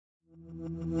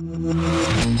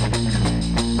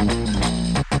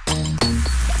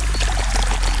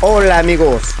Hola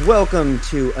amigos, welcome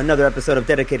to another episode of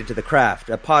Dedicated to the Craft,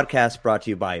 a podcast brought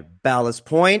to you by Ballast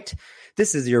Point.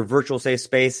 This is your virtual safe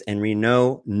space, and we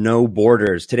know no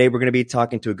borders. Today we're going to be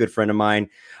talking to a good friend of mine,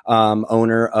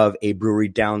 owner of a brewery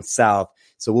down south.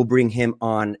 So we'll bring him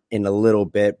on in a little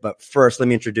bit. But first, let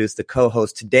me introduce the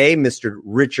co-host today, Mr.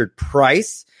 Richard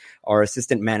Price, our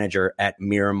assistant manager at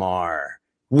Miramar.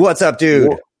 What's up,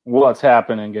 dude? What's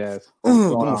happening, guys?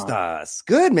 ¿Cómo estás?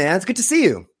 Good, man. It's good to see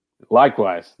you.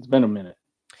 Likewise. It's been a minute.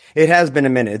 It has been a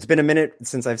minute. It's been a minute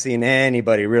since I've seen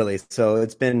anybody, really. So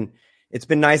it's been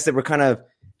nice that we're kind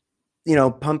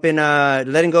of, pumping,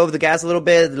 letting go of the gas a little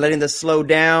bit, letting this slow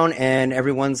down, and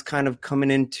everyone's kind of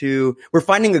coming into, we're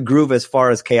finding a groove as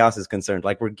far as chaos is concerned.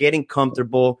 Like, we're getting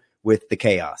comfortable with the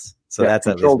chaos. So that's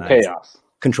at least nice. Chaos.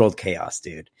 Controlled chaos,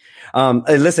 dude.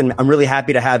 Listen, I'm really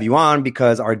happy to have you on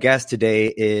because our guest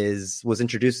today was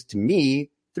introduced to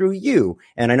me through you,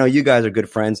 and I know you guys are good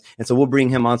friends, and so we'll bring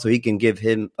him on so he can give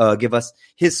us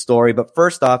his story. But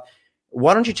first off,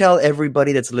 why don't you tell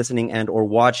everybody that's listening and or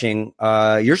watching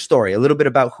your story, a little bit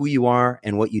about who you are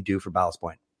and what you do for Ballast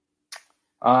Point?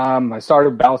 I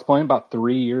started Ballast Point about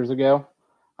 3 years ago.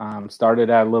 Started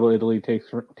at Little Italy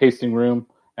tasting room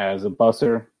as a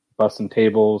busser, bussing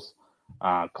tables,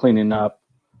 cleaning up,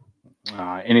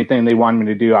 anything they wanted me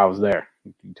to do, I was there.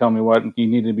 You tell me what you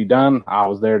needed to be done, I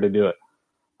was there to do it.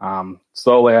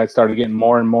 Slowly I started getting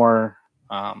more and more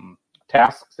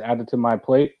tasks added to my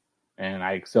plate, and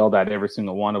I excelled at every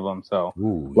single one of them. So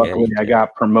luckily I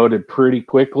got promoted pretty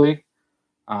quickly.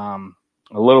 A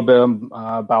little bit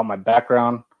about my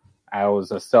background. I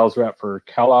was a sales rep for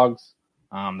Kellogg's.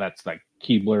 That's like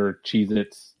Keebler,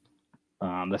 Cheez-Its,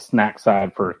 the snack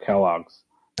side for Kellogg's.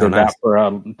 Did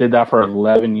that for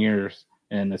 11 years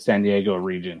in the San Diego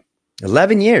region.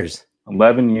 11 years?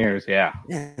 11 years, yeah.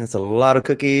 Yeah, it's a lot of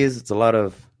cookies. It's a lot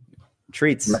of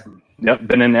treats. Yep,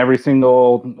 been in every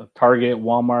single Target,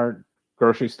 Walmart,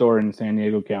 grocery store in San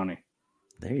Diego County.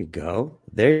 There you go.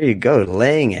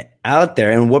 Laying it out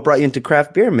there. And what brought you into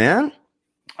craft beer, man?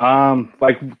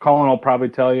 Like Colin will probably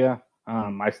tell you,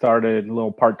 I started a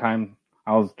little part-time.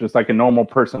 I was just like a normal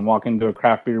person walking to a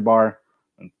craft beer bar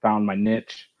and found my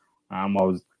niche. I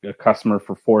was a customer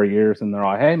for 4 years, and they're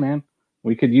all, hey, man,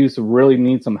 we could really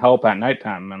need some help at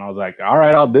nighttime. And I was like, all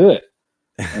right, I'll do it.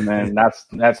 And then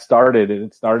that started.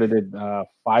 It started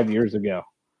 5 years ago.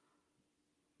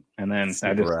 And then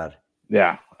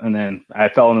and then I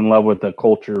fell in love with the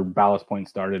culture Ballast Point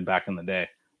started back in the day,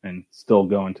 and still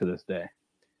going to this day.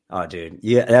 Oh, dude.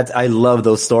 Yeah, I love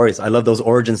those stories. I love those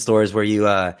origin stories where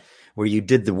you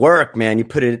did the work, man. You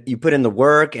put in the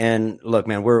work, and look,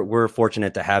 man, we're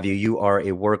fortunate to have you. You are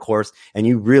a workhorse, and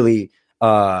you really,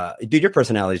 dude, your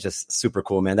personality is just super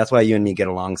cool, man. That's why you and me get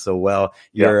along so well.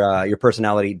 Your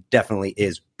personality definitely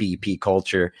is BP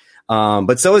culture.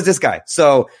 But so is this guy.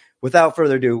 So without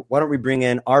further ado, why don't we bring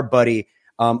in our buddy,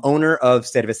 owner of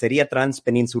Cervecería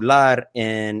Transpeninsular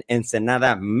in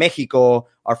Ensenada, Mexico,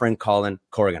 our friend Colin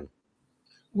Corrigan.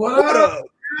 What up?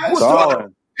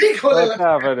 Colin, what's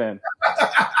happening?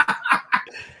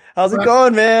 How's it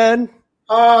going, man?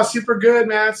 Oh, super good,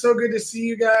 man. So good to see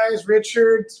you guys.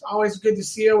 Richard, it's always good to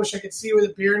see you. I wish I could see you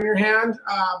with a beer in your hand.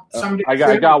 I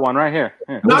got one right here.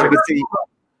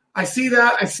 I see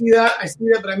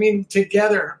that. But I mean,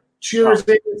 together. Cheers,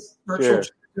 Vegas. Virtual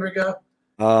cheers. Here we go.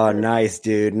 Oh, nice,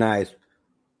 dude. Nice.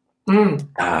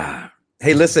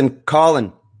 Hey, listen,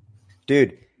 Colin,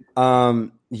 dude,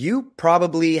 you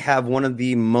probably have one of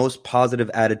the most positive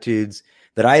attitudes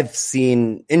that I've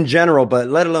seen in general, but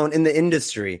let alone in the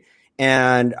industry.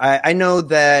 And I know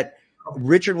that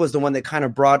Richard was the one that kind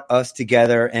of brought us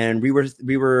together, and we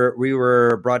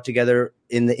were brought together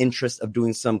in the interest of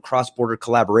doing some cross-border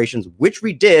collaborations, which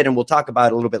we did, and we'll talk about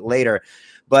it a little bit later.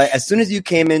 But as soon as you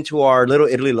came into our Little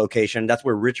Italy location, that's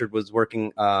where Richard was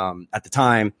working at the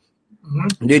time.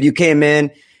 Mm-hmm. Dude, you came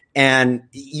in and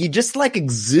you just like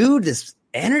exude this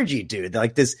energy, dude.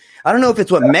 Like this, I don't know if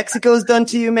it's what Mexico's done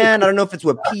to you, man. I don't know if it's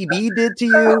what PB did to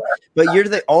you, but you're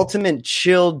the ultimate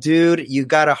chill dude. You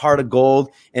got a heart of gold.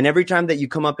 And every time that you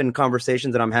come up in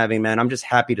conversations that I'm having, man, I'm just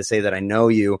happy to say that I know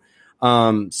you.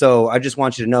 So I just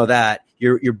want you to know that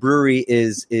your brewery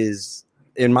is,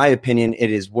 in my opinion, it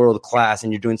is world class,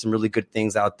 and you're doing some really good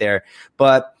things out there.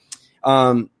 But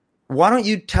why don't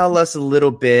you tell us a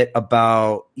little bit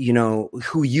about,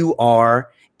 who you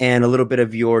are and a little bit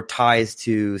of your ties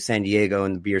to San Diego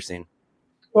and the beer scene?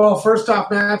 Well, first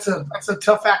off, man, that's a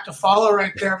tough act to follow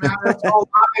right there, man. That's all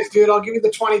nice, dude. I'll give you the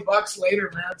 $20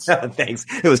 later, man. So, thanks.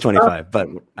 It was 25, but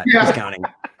I was counting.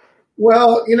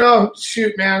 Well,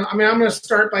 shoot, man. I mean, I'm going to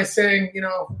start by saying,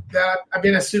 that I've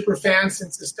been a super fan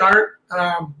since the start.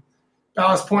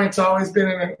 Ballast Point's always been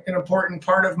an important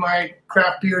part of my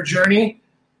craft beer journey.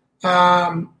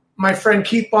 My friend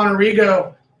Keith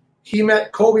Bonarigo, he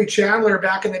met Colby Chandler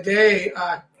back in the day.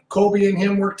 Colby and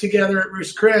him worked together at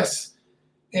Ruth's Chris.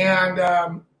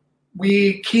 And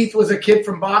Keith was a kid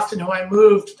from Boston who I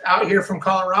moved out here from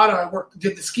Colorado. I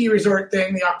did the ski resort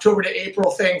thing, the October to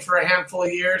April thing for a handful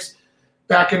of years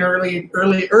back in early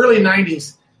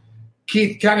 90s.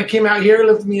 Keith kind of came out here,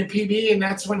 lived with me in PB, and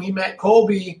that's when he met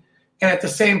Colby. And at the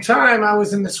same time, I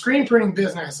was in the screen printing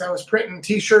business. I was printing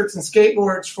T-shirts and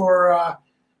skateboards for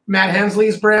Matt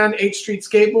Hensley's brand, H Street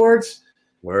Skateboards.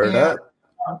 Word up.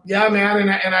 Yeah, man.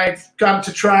 And I got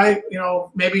to try,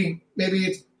 maybe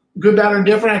it's good, bad, or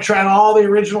indifferent. I tried all the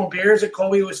original beers that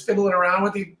Colby was fiddling around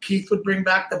with. Keith would bring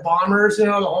back the bombers,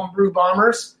 the homebrew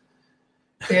bombers.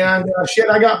 And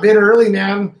I got bit early,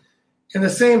 man. In the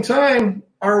same time,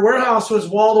 our warehouse was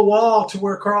wall-to-wall to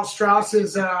where Carl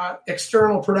Strauss's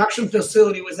external production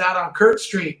facility was out on Kurt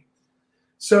Street.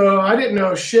 So I didn't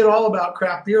know shit all about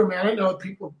craft beer, man. I didn't know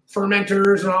people,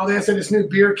 fermenters and all this. I just knew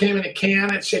beer came in a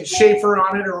can. It said Schaefer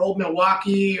on it or Old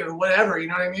Milwaukee or whatever, you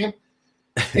know what I mean?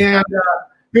 And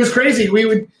it was crazy.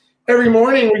 Every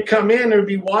morning we'd come in, there would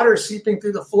be water seeping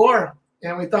through the floor.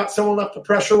 And we thought someone left the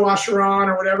pressure washer on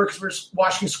or whatever because we're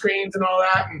washing screens and all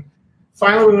that. And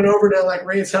finally we went over to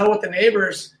raise hell with the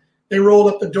neighbors. They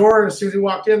rolled up the door, and as soon as we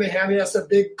walked in, they handed us a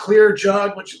big clear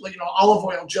jug, which, olive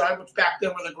oil jug, which back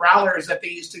then were the growlers that they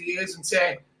used to use, and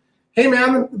say, "Hey,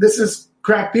 man, this is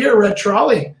craft beer, Red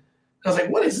Trolley." I was like,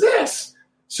 "What is this?"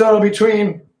 So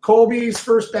between Colby's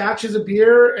first batches of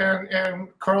beer and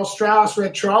Carl Strauss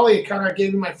Red Trolley, kind of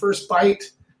gave me my first bite,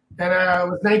 and it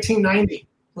was 1990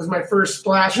 was my first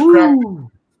splash of craft beer.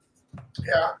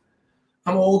 Yeah,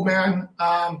 I'm old, man.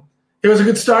 It was a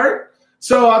good start.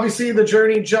 So obviously the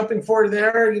journey jumping forward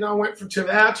there, went to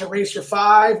that to Racer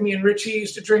 5. Me and Richie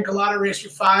used to drink a lot of Racer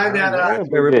 5 at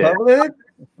Republic.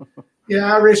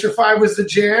 Yeah, Racer 5 was the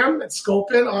jam at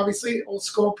Sculpin, obviously, old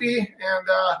Sculpey. And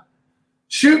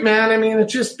shoot, man, I mean,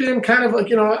 it's just been kind of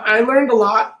I learned a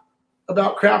lot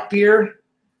about craft beer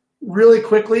really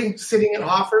quickly sitting at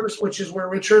Hoffers, which is where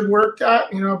Richard worked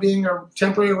at, being a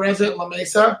temporary resident in La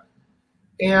Mesa.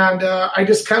 And I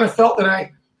just kind of felt that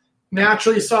I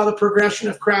naturally saw the progression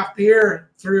of craft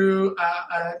beer through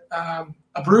a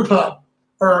brew pub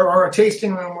or a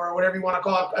tasting room or whatever you want to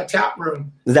call it, a tap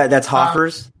room. That's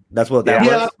Hoffers? That's what that was?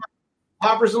 Yeah,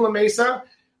 Hoffers in La Mesa.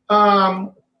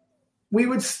 We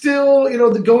would still,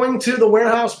 going to the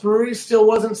warehouse brewery still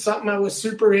wasn't something I was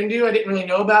super into. I didn't really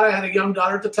know about it. I had a young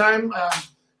daughter at the time.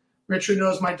 Richard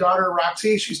knows my daughter,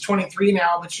 Roxy. She's 23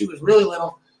 now, but she was really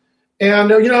little.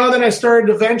 And, then I started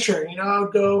to venture. I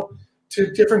would go to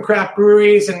different craft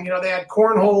breweries, and they had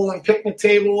cornhole and picnic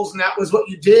tables, and that was what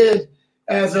you did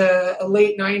as a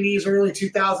late 90s, early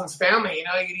 2000s family.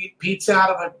 You'd eat pizza out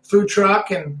of a food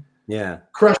truck and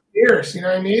crush beers. You know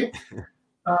what I mean?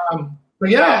 But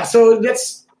yeah, so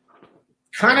that's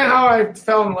kind of how I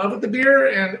fell in love with the beer,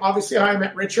 and obviously how I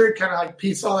met Richard, kind of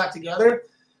piece all that together.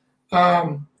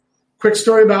 Quick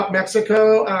story about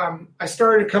Mexico. I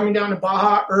started coming down to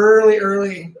Baja early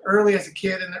as a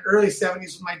kid in the early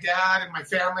 70s with my dad and my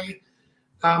family.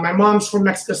 My mom's from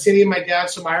Mexico City and my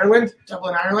dad's from Ireland,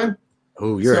 Dublin, Ireland.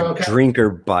 Oh, you're a drinker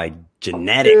by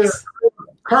genetics.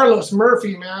 Carlos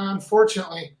Murphy, man,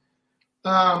 unfortunately.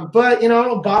 But,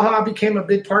 Baja became a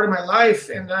big part of my life,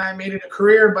 and I made it a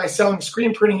career by selling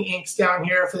screen printing inks down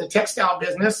here for the textile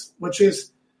business, which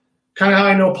is kind of how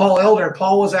I know Paul Elder.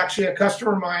 Paul was actually a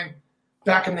customer of mine.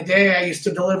 Back in the day, I used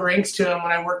to deliver inks to him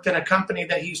when I worked at a company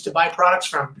that he used to buy products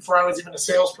from before I was even a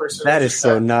salesperson. That is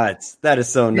so nuts. That is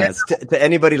so nuts. Yeah. To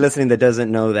anybody listening that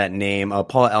doesn't know that name,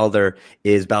 Paul Elder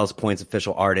is Ballast Point's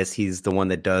official artist. He's the one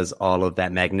that does all of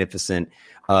that magnificent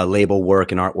label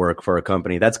work and artwork for a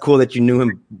company. That's cool that you knew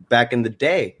him back in the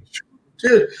day.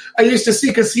 Dude, I used to see,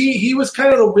 because he was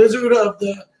kind of the wizard of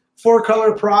the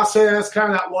 4-color process,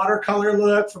 kind of that watercolor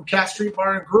look from Cat Street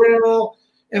Bar and Grill,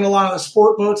 and a lot of the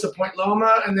sport boats at Point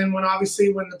Loma. And then when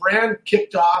the brand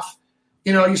kicked off,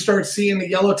 you start seeing the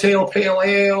Yellowtail Pale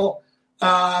Ale,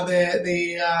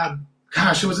 it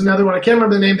was another one. I can't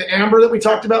remember the name. The Amber that we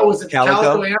talked about, was it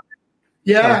Calico Amber?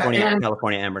 Yeah.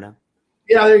 California Amber now.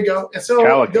 Yeah, there you go. And so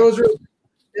Calico. Those are,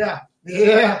 yeah.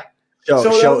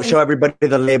 Show everybody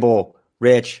the label,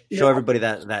 Rich. Show everybody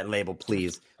that label,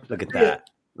 please. Look at that.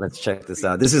 Let's check this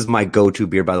out. This is my go-to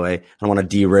beer, by the way. I don't want to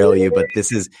derail you, but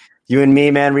this is you and me,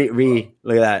 man.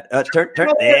 Look at that. Turn.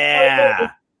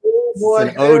 Yeah. Boy,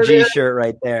 it's an OG shirt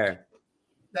right there.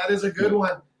 That is a good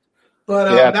one.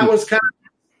 But that was kind of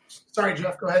 – sorry,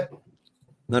 Jeff, go ahead.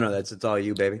 No, it's all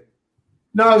you, baby.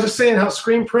 No, I was just saying how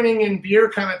screen printing and beer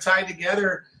kind of tied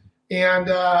together.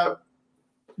 And,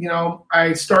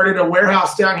 I started a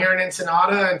warehouse down here in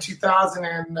Ensenada in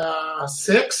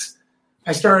 2006.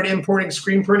 I started importing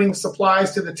screen printing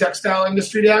supplies to the textile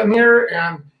industry down here.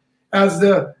 And as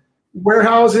the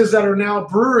warehouses that are now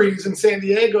breweries in San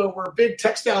Diego were big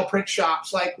textile print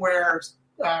shops, like where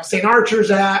St. Archer's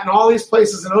at and all these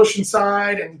places in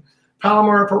Oceanside and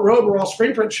Palomar Airport Road were all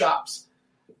screen print shops.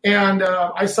 And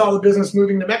I saw the business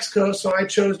moving to Mexico, so I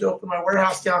chose to open my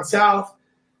warehouse down south.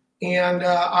 And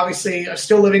obviously, I'm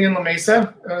still living in La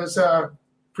Mesa. I was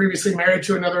previously married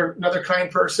to another kind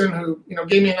person who,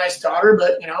 gave me a nice daughter,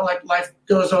 but, like life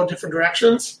goes all different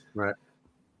directions. Right.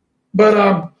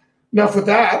 But enough with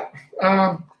that.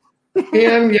 And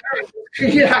don't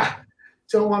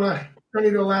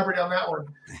need to elaborate on that one.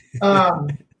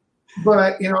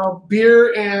 But,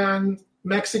 beer and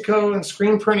Mexico and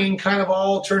screen printing kind of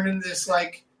all turned into this,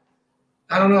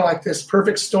 this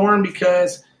perfect storm,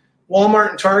 because Walmart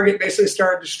and Target basically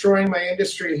started destroying my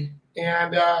industry.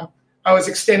 And I was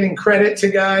extending credit to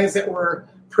guys that were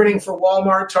printing for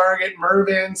Walmart, Target,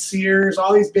 Mervyn, Sears,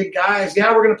 all these big guys.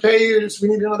 Yeah, we're going to pay you. We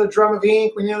need another drum of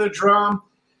ink. We need another drum.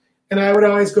 And I would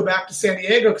always go back to San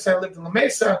Diego because I lived in La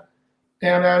Mesa.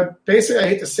 And basically, I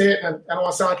hate to say it, and I don't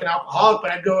want to sound like an alcoholic,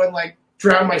 but I'd go and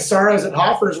drown my sorrows at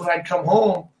Hoffer's when I'd come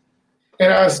home.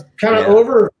 And I was kind of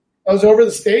over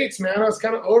the States, man. I was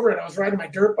kind of over it. I was riding my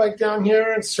dirt bike down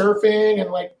here and surfing.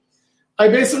 And I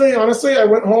basically, honestly, I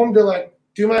went home to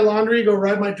do my laundry, go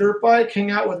ride my dirt bike,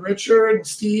 hang out with Richard and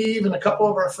Steve and a couple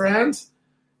of our friends,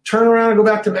 turn around and go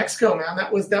back to Mexico, man.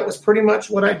 That was pretty much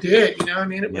what I did. You know what I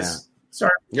mean? It was,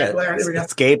 sorry. Yeah,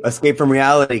 escape from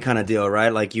reality kind of deal,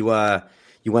 right? Like you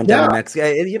went down to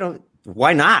Mexico.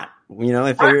 Why not?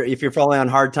 If you're falling on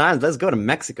hard times, let's go to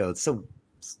Mexico. It's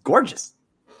gorgeous.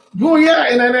 Well, yeah,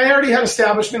 and I already had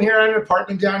establishment here. I had an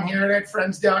apartment down here, and I had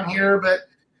friends down here, but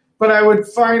I would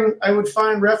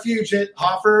find refuge at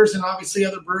Hoffer's and obviously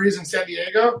other breweries in San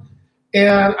Diego.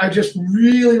 And I just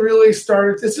really, really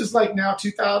started. This is now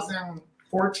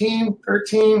 2014,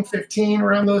 13, 15,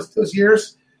 around those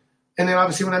years. And then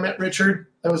obviously when I met Richard,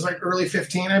 that was early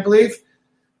 15, I believe.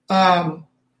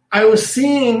 I was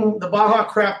seeing the Baja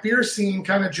craft beer scene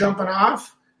kind of jumping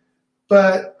off,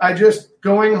 but I just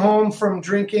going home from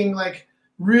drinking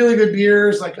really good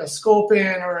beers like a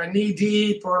Sculpin or a Knee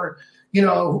Deep or,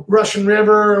 Russian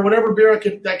River or whatever beer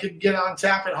that could get on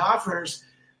tap at Hoffer's,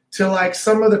 to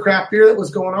some of the craft beer that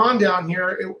was going on down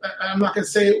here. I'm not going to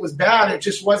say it was bad. It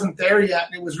just wasn't there yet.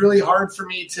 And it was really hard for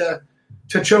me to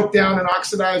choke down an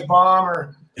oxidized bomb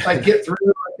or get through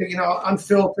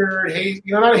unfiltered hazy,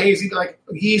 not a hazy, but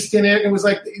yeast in it. It was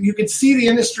you could see the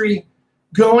industry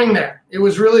going there. It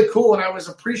was really cool. And I was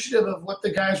appreciative of what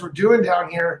the guys were doing down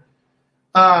here.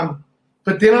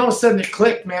 But then all of a sudden it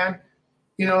clicked, man.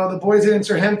 The boys at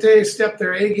Insurgente stepped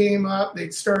their A game up. They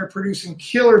started producing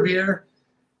killer beer.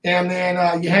 And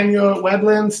then Eugenio at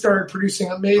Wedland started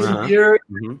producing amazing beer.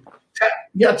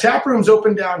 Mm-hmm. Tap rooms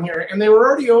opened down here. And they were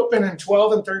already open in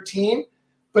 12 and 13.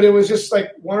 But it was just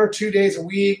 1 or 2 days a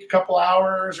week, a couple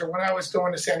hours, or when I was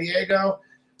going to San Diego.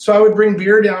 So I would bring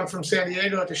beer down from San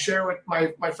Diego to share with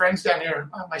my friends down here.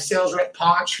 My sales rep,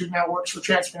 Ponch, who now works for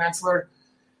Transpeninsular.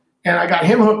 And I got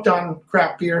him hooked on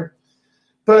craft beer.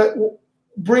 But what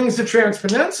brings to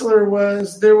Transpeninsular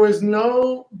was there was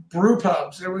no brew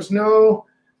pubs. There was no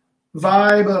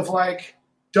vibe of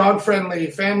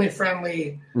dog-friendly,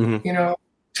 family-friendly,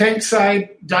 tank side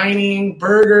dining,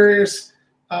 burgers,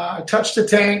 touch the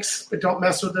tanks, but don't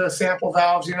mess with the sample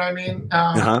valves. You know what I mean?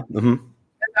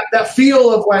 That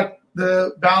feel of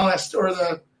the Ballast or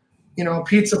the,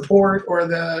 Pizza Port or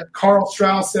the Karl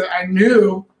Strauss that I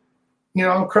knew,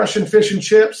 crushing fish and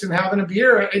chips and having a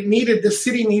beer. The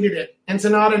city needed it.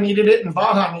 Ensenada needed it and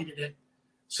Baja needed it.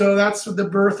 So that's the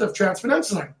birth of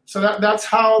Transpeninsular. So that's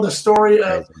how the story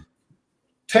of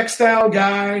textile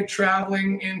guy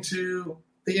traveling into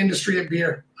the industry of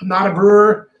beer. I'm not a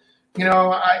brewer.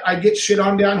 I get shit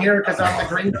on down here because I'm the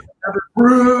green never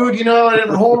brewed, I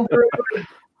never home brewed,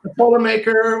 the polar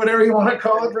maker, whatever you want to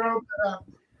call it, bro. But,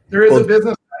 there is a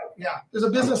business side. Yeah, there's a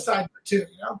business side too,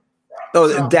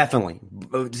 Oh, definitely.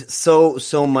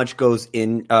 So much goes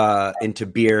into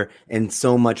beer, and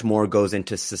so much more goes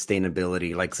into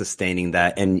sustainability, sustaining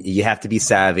that. And you have to be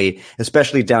savvy,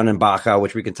 especially down in Baja,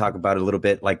 which we can talk about a little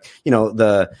bit,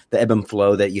 the ebb and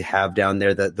flow that you have down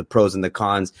there, the pros and the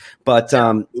cons. But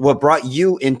what brought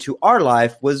you into our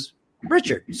life was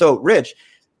Richard. So, Rich,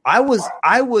 I was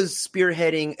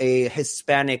spearheading a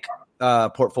Hispanic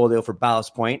portfolio for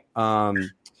Ballast Point. Sorry.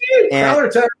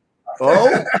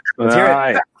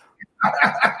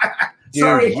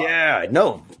 Dude, yeah,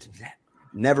 no.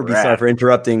 Never be sorry for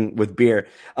interrupting with beer.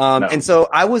 No. And so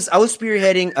I was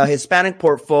spearheading a Hispanic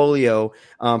portfolio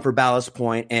for Ballast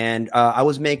Point, and I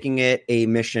was making it a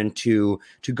mission to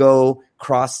go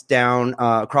across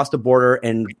the border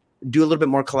and do a little bit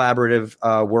more collaborative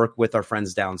work with our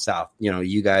friends down south. You know,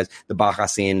 you guys, the Baja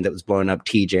scene that was blowing up,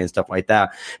 TJ and stuff like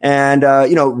that. And,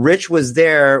 Rich was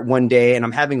there one day, and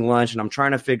I'm having lunch, and I'm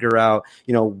trying to figure out,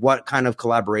 what kind of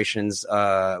collaborations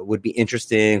would be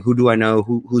interesting. Who do I know?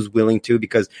 Who's willing to?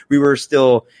 Because we were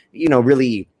still,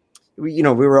 really, we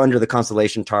were under the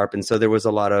Constellation tarp, and so there was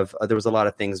a lot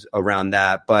of things around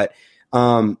that. But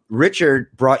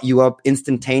Richard brought you up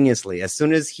instantaneously. As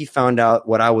soon as he found out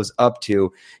what I was up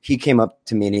to, he came up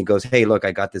to me and he goes, "Hey, look,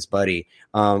 I got this buddy."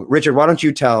 Richard, why don't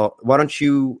you tell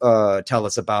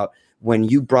us about when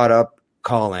you brought up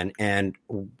Colin and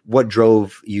what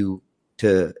drove you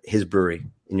to his brewery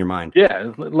in your mind?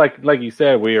 Yeah, like you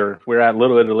said, we're at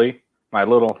Little Italy. I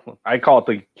call it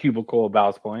the cubicle of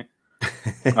Ballast Point.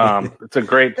 It's a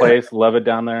great place. Love it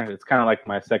down there. It's kind of like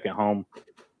my second home.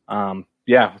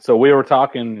 Yeah, so we were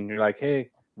talking, and you're like, "Hey,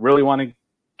 really want to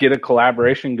get a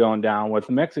collaboration going down with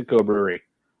the Mexico brewery."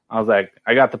 I was like,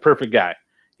 "I got the perfect guy.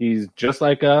 He's just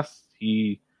like us.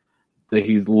 He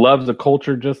loves the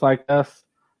culture just like us,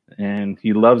 and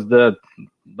he loves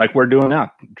like we're doing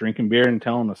now, drinking beer and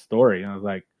telling a story." And I was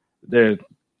like,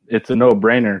 "It's a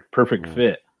no-brainer, perfect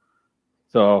fit."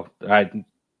 So I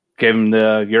gave him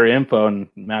your info, and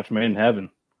match made in heaven.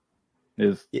 It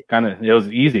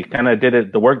was easy. Kind of did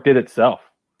it. The work did itself.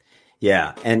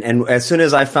 Yeah. And as soon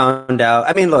as I found out,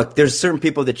 I mean, look, there's certain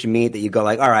people that you meet that you go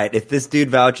like, all right, if this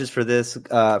dude vouches for this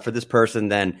person,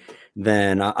 then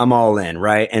I'm all in.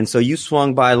 Right. And so you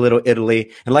swung by Little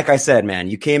Italy. And like I said, man,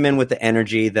 you came in with the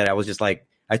energy that I was just like,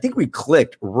 I think we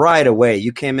clicked right away.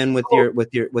 You came in with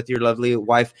your lovely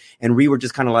wife, and we were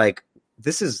just kind of like,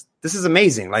 this is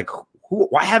amazing. Like,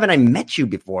 why haven't I met you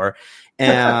before?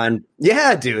 And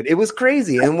yeah, dude, it was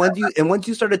crazy. And once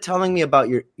you started telling me about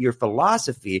your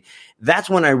philosophy, that's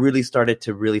when I really started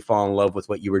to really fall in love with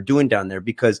what you were doing down there,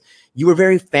 because you were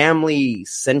very family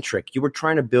centric. You were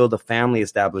trying to build a family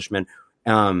establishment,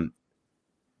 and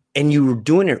you were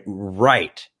doing it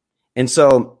right. And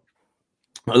so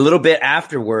a little bit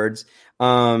afterwards,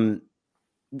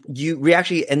 we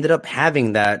actually ended up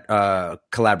having that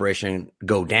collaboration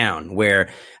go down, where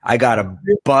I got a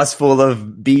bus full of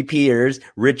BPers,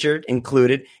 Richard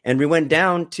included, and we went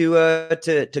down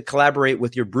to collaborate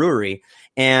with your brewery.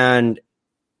 And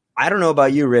I don't know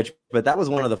about you, Rich, but that was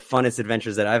one of the funnest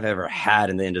adventures that I've ever had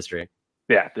in the industry.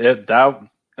 Yeah,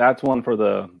 that's one for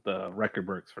the record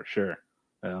books for sure.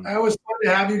 It was fun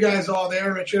to have you guys all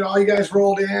there, Richard. All you guys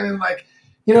rolled in, and like,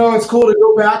 it's cool to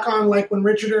go back on, like, when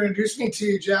Richard introduced me to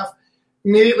you, Jeff.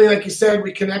 Immediately, like you said,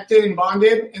 we connected and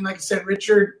bonded. And like I said,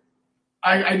 Richard,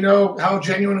 I know how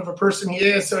genuine of a person he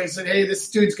is. So he said, "Hey, this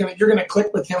dude's you're going to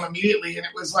click with him immediately." And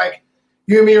it was like,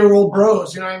 you and me are old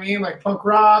bros, you know what I mean? Like punk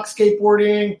rock,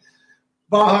 skateboarding,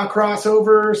 Baja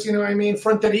crossovers, you know what I mean?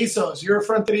 Fronterizos. You're a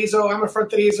fronterizo. I'm a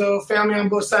fronterizo. Family on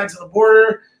both sides of the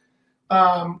border,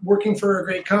 working for a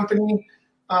great company.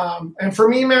 And for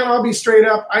me, man, I'll be straight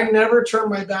up. I never turned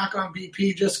my back on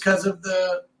BP just because of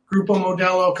the Grupo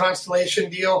Modelo Constellation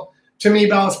deal. To me,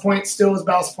 Ballast Point still is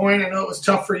Ballast Point. I know it was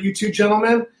tough for you two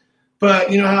gentlemen,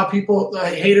 but you know how people,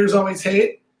 haters always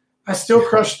hate. I still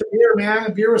crushed the beer, man.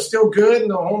 The beer was still good in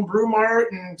the home brew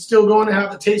mart, and still going to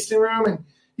have the tasting room. And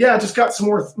yeah, I just got some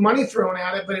more money thrown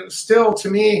at it, but it was still, to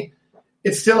me,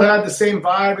 it still had the same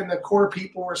vibe, and the core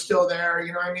people were still there,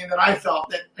 you know what I mean, that I felt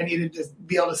that I needed to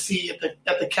be able to see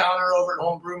at the counter over at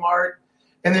Homebrew Mart.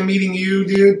 And then meeting you,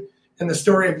 dude, and the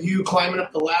story of you climbing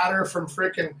up the ladder from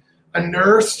freaking a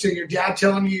nurse to your dad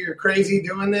telling you you're crazy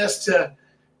doing this to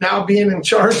now being in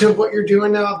charge of what you're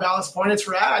doing now at Ballast Point. It's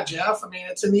rad, Jeff. I mean,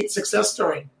 it's a neat success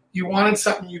story. You wanted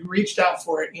something, you reached out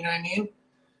for it, you know what I mean?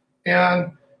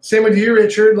 And same with you,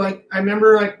 Richard. Like, I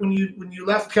remember, like, when you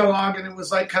left Kellogg, and it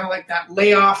was like kind of like that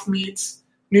layoff meets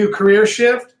new career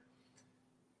shift.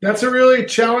 That's a really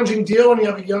challenging deal when you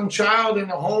have a young child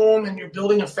in a home and you're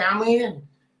building a family,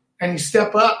 and you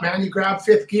step up, man. You grab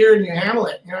fifth gear and you handle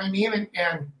it. You know what I mean?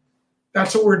 And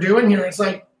that's what we're doing here. It's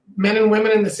like men and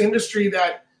women in this industry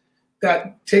that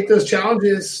take those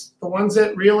challenges. The ones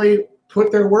that really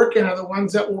put their work in are the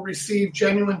ones that will receive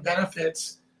genuine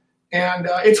benefits. And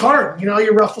it's hard,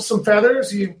 you ruffle some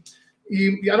feathers. I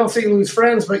don't say you lose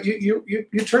friends, but you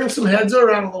turn some heads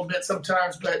around a little bit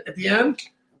sometimes. But at the end,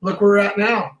 look where we're at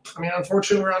now. I mean,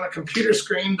 unfortunately, we're on a computer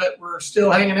screen, but we're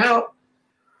still hanging out.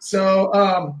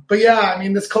 So, but yeah, I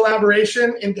mean, this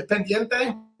collaboration,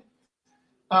 Independiente,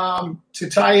 to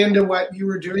tie into what you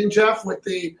were doing, Jeff, with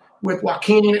the with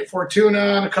Joaquin at Fortuna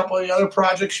and a couple of the other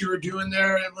projects you were doing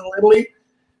there in Little Italy.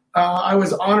 I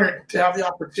was honored to have the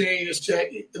opportunity just to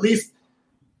at least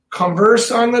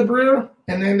converse on the brew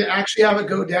and then to actually have it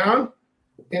go down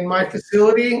in my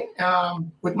facility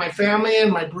with my family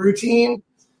and my brew team,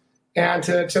 and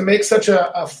to make such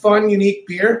a fun, unique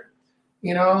beer.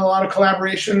 You know, a lot of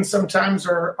collaborations sometimes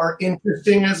are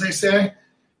interesting, as they say.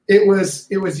 It was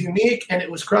unique and it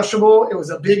was crushable. It was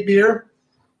a big beer.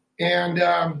 And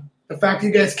the fact that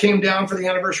you guys came down for the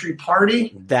anniversary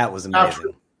party. That was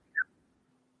amazing.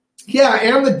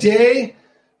 And the day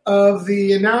of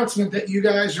the announcement that you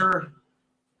guys are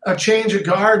a change of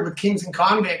guard with Kings and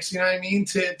Convicts, you know what I mean?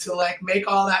 To like make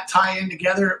all that tie in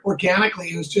together organically.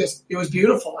 It was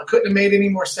beautiful. It couldn't have made any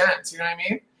more sense. You know what I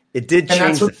mean? It did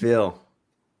change the feel.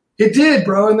 It did,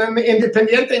 bro. And then the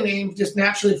Independiente name just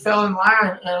naturally fell in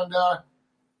line. And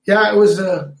it was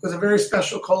a very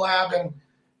special collab and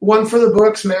one for the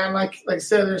books, man. Like I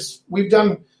said, we've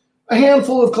done a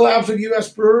handful of collabs with U.S.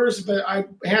 brewers, but I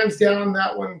hands down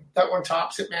that one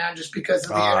tops it, man, just because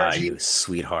of the energy. You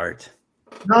sweetheart.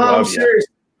 No, I'm serious.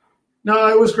 No,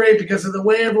 it was great because of the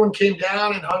way everyone came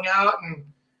down and hung out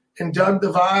and dug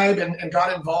the vibe and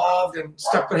got involved and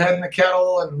stuck their head in the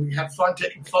kettle, and we had fun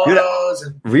taking photos.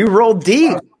 And we rolled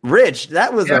deep, Rich.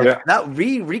 That was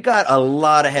we got a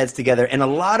lot of heads together, and a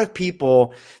lot of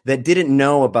people that didn't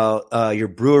know about your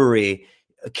brewery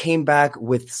came back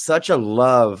with such a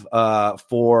love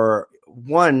for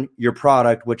one, your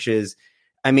product, which is,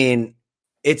 I mean,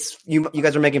 it's you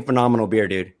guys are making phenomenal beer,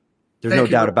 dude. There's no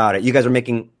doubt about it. You guys are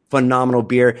making phenomenal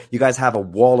beer. You guys have a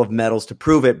wall of medals to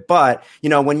prove it. But you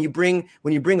know, when you bring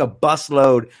a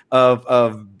busload of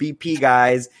BP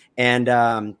guys and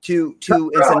to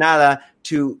Ensenada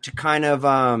to kind of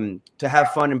to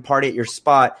have fun and party at your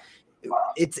spot,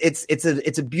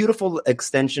 it's a beautiful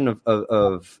extension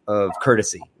of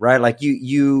courtesy, right? Like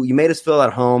you made us feel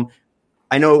at home.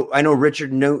 I know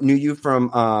Richard knew you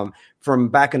from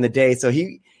back in the day, so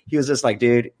he was just like,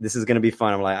 dude, this is going to be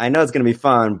fun. I'm like, I know it's going to be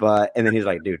fun, and then he's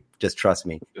like, dude, just trust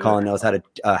me. Colin knows how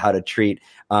to treat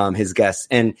his guests.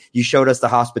 And you showed us the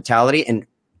hospitality, and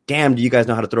damn, do you guys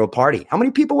know how to throw a party? How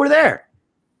many people were there?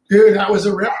 Dude, that was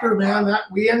a ripper, man. That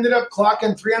we ended up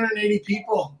clocking 380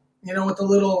 people, you know, with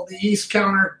the East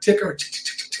counter ticker.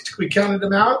 We counted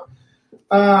them out.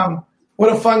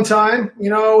 What a fun time. You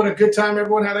know, what a good time.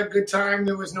 Everyone had a good time.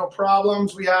 There was no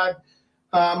problems. We had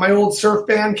my old surf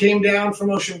band came down from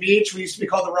Ocean Beach. We used to be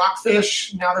called the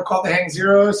Rockfish. Now they're called the Hang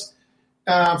Zeros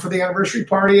for the anniversary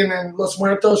party. And then Los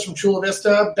Muertos from Chula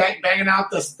Vista banging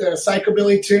out the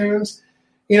psychobilly tunes.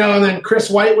 You know, and then Chris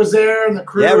White was there and the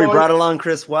crew. Yeah, we brought along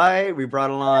Chris White. We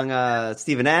brought along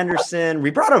Steven Anderson. We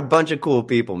brought a bunch of cool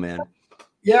people, man.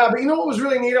 Yeah, but you know what was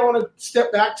really neat? I want to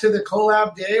step back to the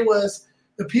collab day was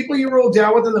the people you rolled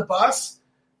down with in the bus.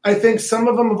 I think some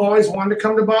of them have always wanted to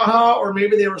come to Baja, or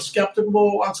maybe they were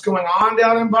skeptical what's going on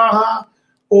down in Baja,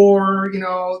 or, you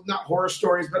know, not horror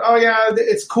stories, but, oh, yeah,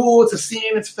 it's cool. It's a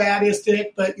scene. It's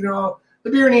fatistic, but, you know, the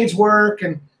beer needs work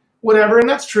and whatever. And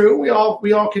that's true. We all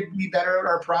could be better at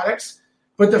our products.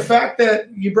 But the fact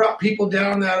that you brought people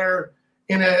down that are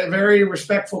in a very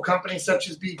respectful company such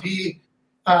as BP,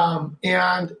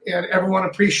 and everyone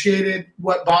appreciated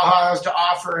what Baja has to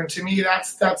offer. And to me,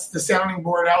 that's the sounding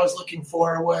board I was looking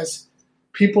for, was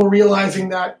people realizing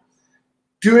that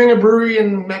doing a brewery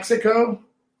in Mexico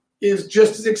is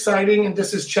just as exciting and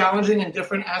just as challenging in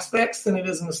different aspects than it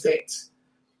is in the States.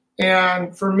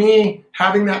 And for me,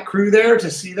 having that crew there to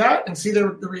see that and see the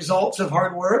results of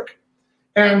hard work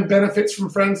and benefits from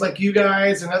friends like you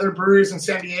guys and other breweries in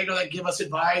San Diego that give us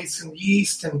advice and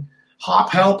yeast and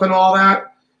hop help and all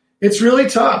that. It's really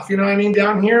tough. You know what I mean?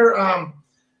 Down here,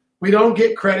 we don't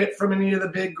get credit from any of the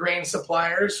big grain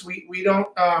suppliers. We don't,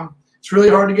 it's really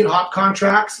hard to get hop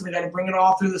contracts. We got to bring it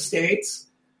all through the States.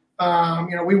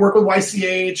 You know, we work with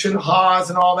YCH and Haas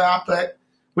and all that, but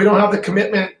we don't have the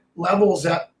commitment levels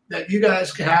that you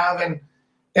guys have. And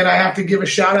I have to give a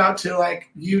shout out to like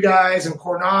you guys and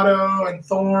Coronado and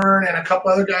Thorn and a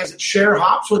couple other guys that share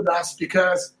hops with us,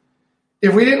 because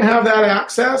if we didn't have that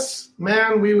access,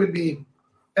 man, we would be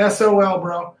SOL,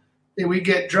 bro. We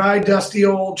get dry, dusty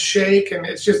old shake, and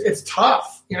it's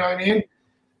tough. You know what I mean?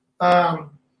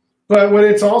 But what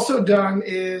it's also done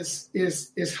is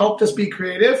helped us be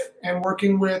creative and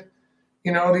working with,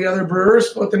 you know, the other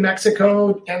brewers, both in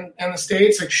Mexico and the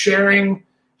States, like sharing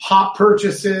hop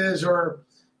purchases or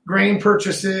grain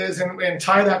purchases and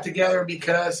tie that together,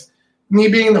 because me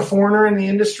being the foreigner in the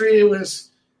industry,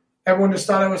 everyone just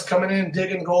thought I was coming in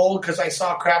digging gold because I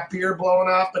saw craft beer blowing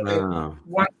up. But then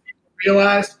once people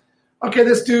realized okay,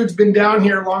 this dude's been down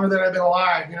here longer than I've been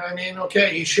alive. You know what I mean?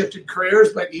 Okay, he shifted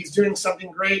careers, but he's doing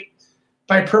something great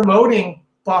by promoting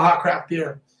Baja craft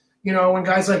beer. You know, when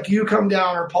guys like you come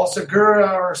down, or Paul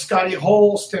Segura, or Scotty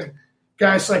Holst, and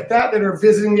guys like that are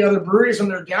visiting the other breweries when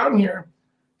they're down here,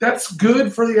 that's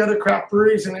good for the other craft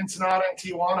breweries in Ensenada and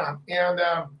Tijuana. And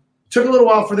took a little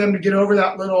while for them to get over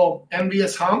that little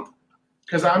envious hump,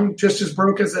 because I'm just as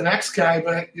broke as the next guy.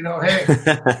 But, you know, hey.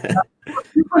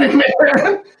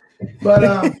 But,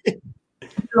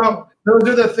 you know, those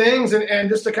are the things. And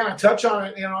just to kind of touch on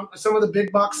it, you know, some of the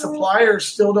big box suppliers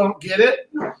still don't get it.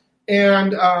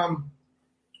 And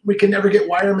we can never get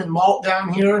Wireman malt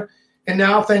down here. And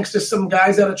now, thanks to some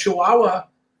guys out of Chihuahua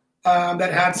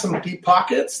that had some deep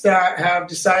pockets that have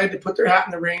decided to put their hat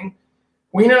in the ring,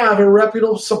 we now have a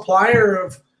reputable supplier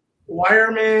of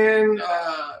Wireman,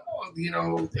 you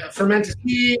know, fermented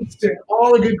yeast, and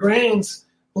all the good grains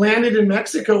landed in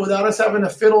Mexico without us having to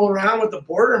fiddle around with the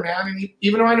border, man. And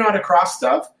even though I know how to cross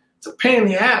stuff, it's a pain in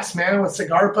the ass, man, with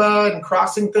Cigarpa and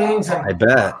crossing things. And I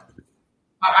bet.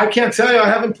 I can't tell you, I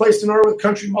haven't placed an order with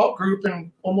Country Malt Group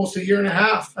in almost a year and a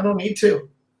half. I don't need to.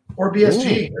 Or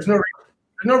BSG. There's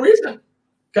no reason.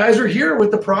 Guys are here with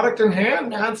the product in hand,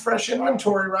 man. Fresh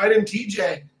inventory right in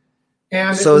TJ.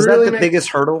 And so is that the biggest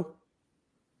hurdle?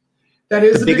 That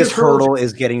is the biggest hurdle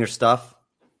is getting your stuff?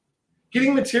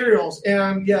 Getting materials.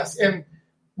 And yes, and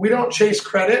we don't chase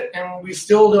credit, and we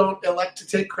still don't elect to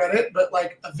take credit, but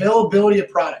like availability of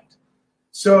product.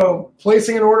 So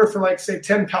placing an order for, like, say,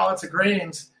 10 pallets of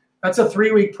grains, that's a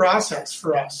 3-week process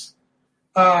for us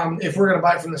if we're going to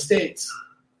buy from the States.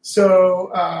 So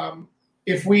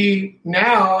if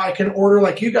I can order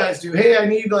like you guys do, hey, I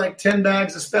need like 10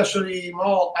 bags of specialty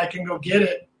malt, I can go get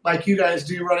it like you guys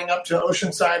do running up to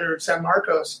Oceanside or San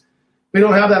Marcos. We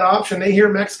don't have that option. They hear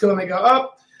Mexico and they go,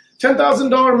 up,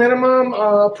 $10,000 minimum,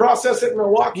 process it in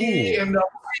Milwaukee in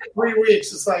 3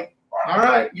 weeks. It's like, all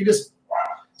right, you just –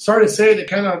 sorry to say, they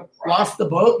kind of lost the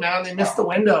boat now, and they missed the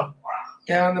window.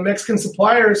 And the Mexican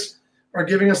suppliers are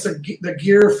giving us the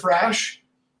gear fresh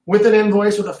with an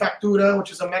invoice, with a factura, which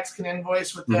is a Mexican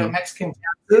invoice with the Mexican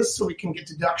taxes, so we can get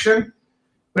deduction.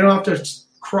 We don't have to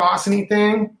cross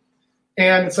anything.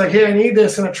 And it's like, hey, I need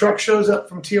this, and a truck shows up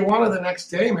from Tijuana the next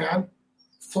day, man.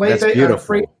 That's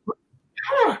beautiful.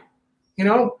 Yeah. You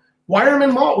know,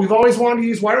 Wireman malt. We've always wanted to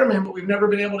use Wireman, but we've never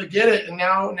been able to get it, and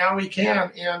now we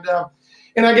can.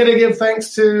 And I got to give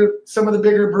thanks to some of the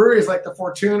bigger breweries like the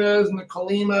Fortunas and the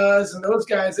Colimas and those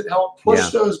guys that help push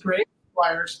those grain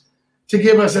suppliers to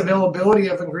give us availability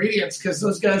of ingredients, because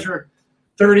those guys are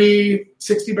 30,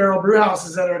 60-barrel brew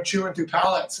houses that are chewing through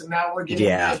pallets, and now we're getting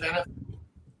the benefit.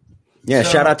 Yeah,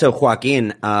 shout out to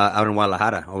Joaquin out in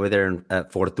Guadalajara over there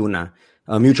at Fortuna,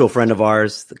 a mutual friend of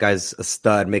ours. The guy's a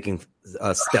stud, making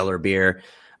a stellar beer.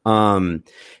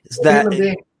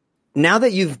 Now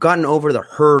that you've gotten over the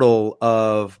hurdle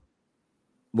of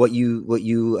what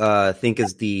you think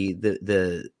is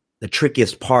the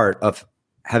trickiest part of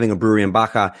having a brewery in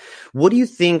Baja, what do you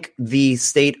think the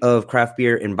state of craft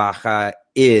beer in Baja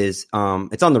is?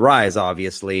 It's on the rise,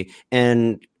 obviously,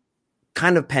 and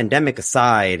kind of pandemic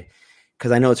aside,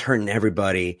 because I know it's hurting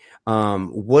everybody.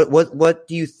 What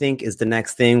do you think is the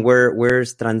next thing?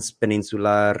 Where's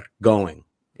Transpeninsular going,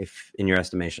 if in your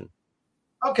estimation?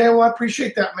 Okay, well, I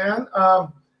appreciate that, man.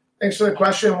 Thanks for the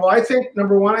question. Well, I think,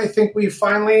 number one, I think we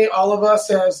finally, all of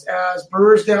us as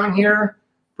brewers down here,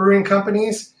 brewing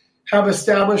companies, have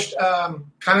established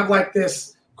kind of like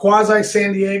this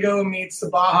quasi-San Diego meets the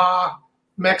Baja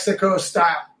Mexico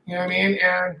style. You know what I mean?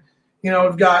 And, you know,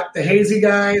 we've got the hazy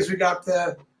guys, we've got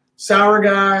the sour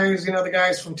guys, you know, the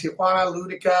guys from Tijuana,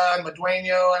 Ludica, and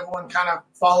Madueño, everyone kind of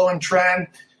following trend.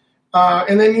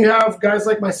 And then you have guys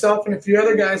like myself and a few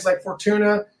other guys like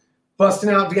Fortuna busting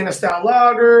out Vienna-style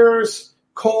lagers,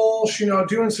 Kolsch, you know,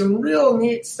 doing some real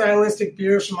neat stylistic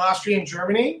beers from Austria and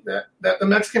Germany that the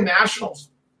Mexican nationals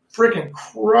freaking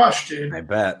crushed, dude. I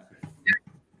bet.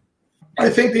 I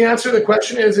think the answer to the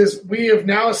question is we have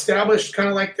now established kind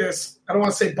of like this, I don't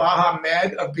want to say Baja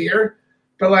Med of beer,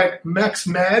 but like Mex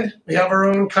Med. We have our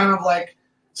own kind of like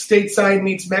stateside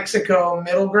meets Mexico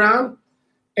middle ground.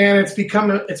 And it's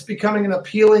becoming an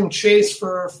appealing chase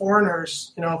for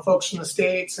foreigners, you know, folks from the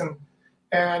States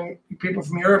and people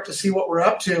from Europe to see what we're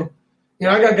up to. You know,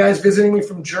 I got guys visiting me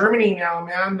from Germany now,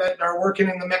 man, that are working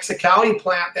in the Mexicali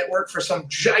plant that work for some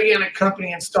gigantic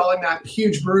company installing that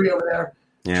huge brewery over there.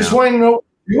 Yeah. Just wanting to know what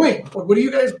you're doing. What are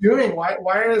you guys doing?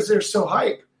 Why is there so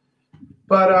hype?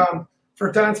 But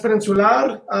for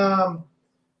Transpeninsular,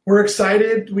 we're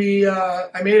excited.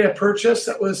 I made a purchase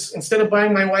that was, instead of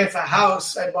buying my wife a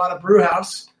house, I bought a brew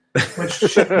house,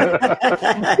 which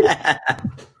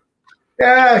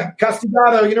Yeah,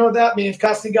 castigado. You know what that means?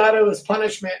 Castigado is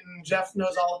punishment, and Jeff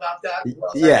knows all about that.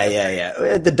 Well,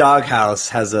 Yeah. The doghouse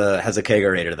has a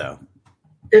kegerator though.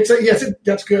 That's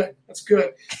good. That's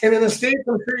good. And in the States,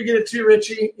 I'm sure you get it too,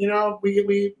 Richie. You know,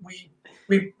 we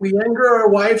anger our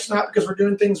wives not because we're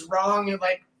doing things wrong and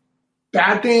like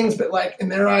bad things, but like in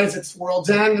their eyes, it's world's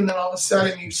end. And then all of a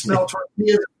sudden, you smell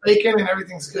tortillas and bacon, and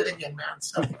everything's good again, man.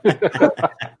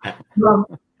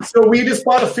 So we just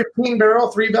bought a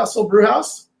 15-barrel, 3-vessel brew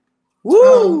house.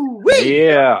 Woo!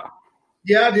 Yeah,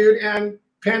 dude. And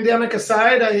pandemic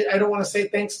aside, I don't want to say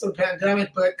thanks to the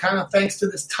pandemic, but kind of thanks to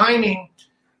this timing,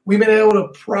 we've been able to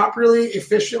properly,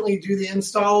 efficiently do the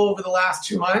install over the last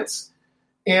 2 months.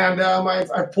 And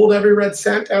I've pulled every red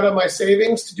cent out of my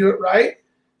savings to do it right.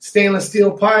 Stainless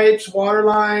steel pipes, water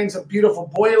lines, a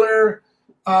beautiful boiler,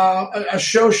 a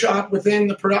show shop within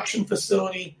the production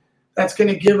facility that's going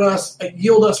to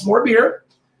yield us more beer,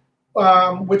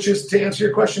 which is, to answer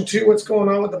your question too, what's going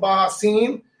on with the Baja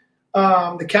scene.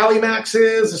 The Cali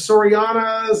Maxes, the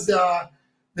Sorianas,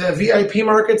 the VIP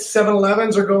markets,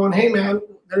 7-Elevens are going, hey man,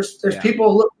 there's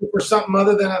people looking for something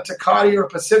other than a Tecate or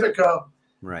Pacifico.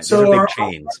 Right. So these are big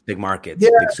chains, big markets,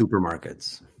 big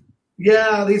supermarkets.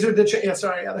 Yeah, these are the chains.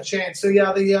 The chains. So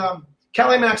the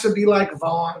Cali Max would be like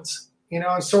Vaughn's, and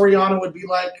Soriana would be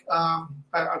like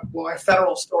a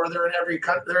Federal store. They're in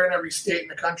every state in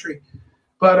the country.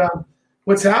 But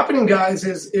what's happening, guys,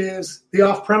 is the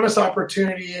off-premise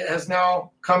opportunity has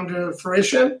now come to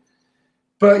fruition.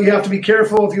 But you have to be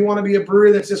careful if you want to be a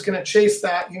brewery that's just going to chase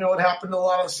that. You know what happened to a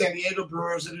lot of the San Diego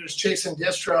brewers that are just chasing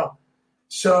distro.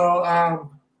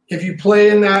 So if you play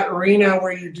in that arena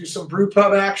where you do some brew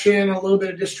pub action, a little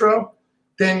bit of distro,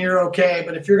 then you're okay.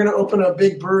 But if you're going to open a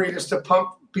big brewery just to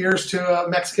pump beers to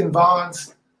Mexican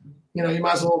Vaughn's, you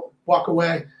might as well walk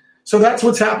away. So that's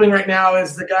what's happening right now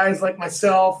is the guys like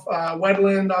myself,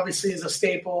 Wedland obviously is a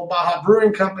staple, Baja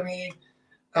Brewing Company,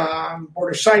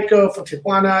 Border Psycho, from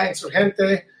Tijuana,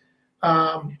 Insurgente,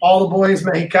 all the boys,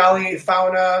 Mexicali,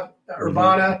 Fauna,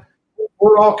 Urbana,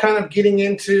 we're all kind of getting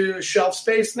into shelf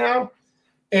space now.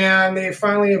 And they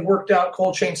finally have worked out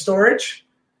cold chain storage.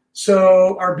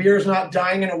 So our beer is not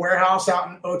dying in a warehouse out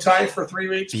in Otay for 3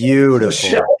 weeks.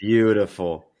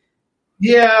 Beautiful.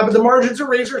 Yeah, but the margins are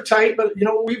razor tight. But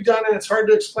what we've done, and it's hard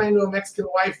to explain to a Mexican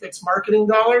wife, it's marketing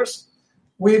dollars.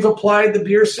 We've applied the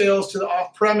beer sales to the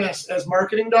off-premise as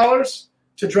marketing dollars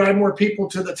to drive more people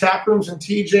to the tap rooms in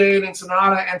TJ and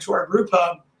Ensenada and to our brew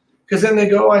pub. Because then they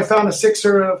go, I found a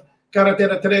sixer of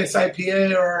Carretera Tres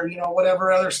IPA or,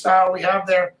 whatever other style we have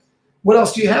there. What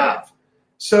else do you have?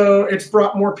 So it's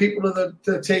brought more people to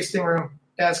the tasting room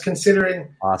as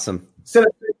considering. Awesome.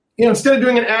 Instead of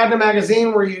doing an ad in a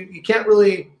magazine where you can't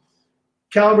really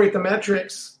calibrate the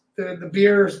metrics, the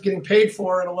beer is getting paid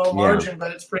for at a low margin,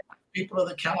 but it's bringing people to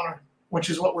the counter, which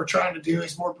is what we're trying to do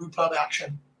is more brew pub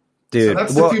action. Dude,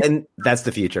 and that's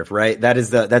the future, right?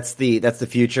 That's the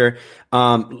future.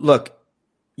 Look,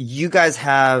 you guys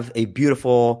have a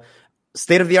beautiful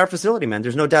state-of-the-art facility, man.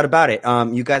 There's no doubt about it.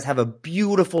 You guys have a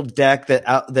beautiful deck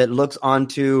that looks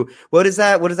onto what is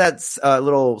that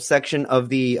little section of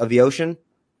the ocean?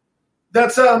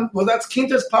 That's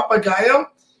Quintas Papagayo.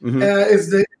 Is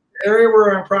the area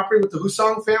where I'm property with the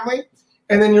Husong family,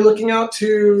 and then you're looking out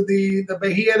to the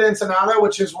Bahia de Ensenada,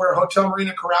 which is where Hotel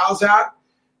Marina Corral's at.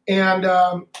 And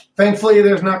thankfully,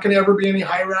 there's not going to ever be any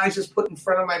high rises put in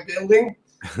front of my building.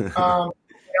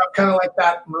 Kind of like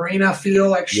that marina feel,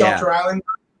 like Shelter Island.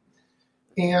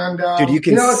 And dude, you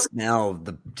can smell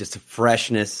the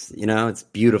freshness. It's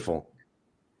beautiful.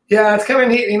 Yeah, it's kind of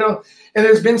neat. And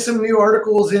there's been some new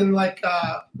articles in like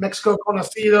Mexico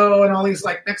Conocido and all these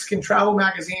like Mexican travel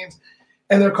magazines,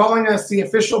 and they're calling us the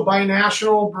official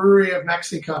binational brewery of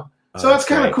Mexico. So that's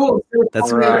kind of cool.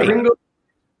 That's right.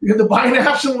 The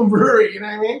binational brewery. You know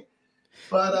what I mean?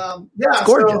 But it's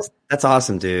gorgeous. That's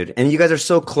awesome, dude. And you guys are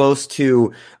so close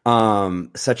to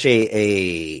such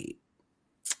a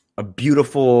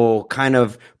beautiful kind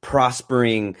of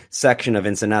prospering section of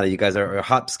Ensenada. You guys are a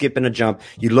hop, skip, and a jump.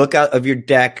 You look out of your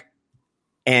deck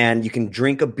and you can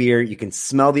drink a beer. You can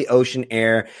smell the ocean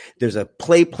air. There's a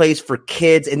place for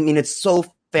kids. I mean, it's so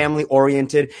family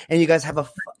oriented, and you guys have a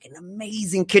fucking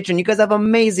amazing kitchen.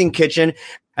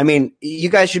 I mean, you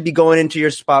guys should be going into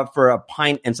your spot for a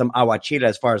pint and some aguachile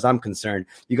as far as I'm concerned.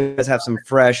 You guys have some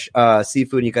fresh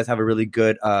seafood, and you guys have a really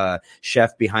good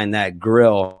chef behind that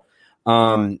grill.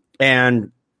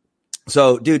 And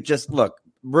so, dude, just look,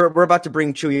 we're about to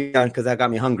bring Chewy on because that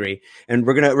got me hungry, and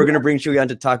we're gonna bring Chewy on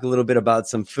to talk a little bit about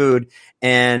some food,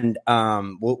 and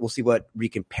we'll see what we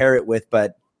can pair it with.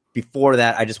 But before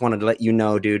that, I just wanted to let you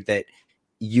know, dude, that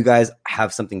you guys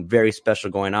have something very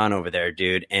special going on over there,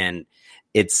 dude. And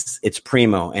it's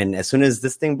primo. And as soon as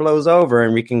this thing blows over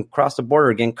and we can cross the border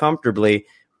again comfortably,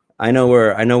 I know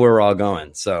where we're all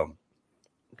going. So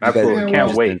absolutely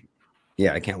can't wait.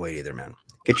 Yeah, I can't wait either, man.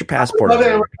 Get your passport.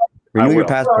 Renew your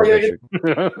passport.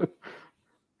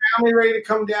 Family ready to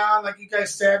come down, like you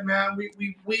guys said, man.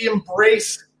 We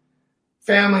embrace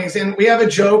families, and we have a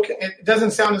joke. It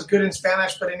doesn't sound as good in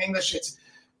Spanish, but in English,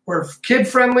 we're kid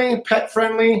friendly, pet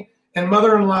friendly, and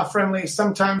mother-in-law friendly.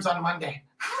 Sometimes on Monday.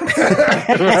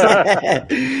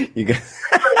 You got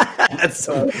that's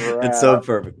so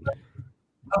perfect.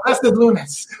 That's the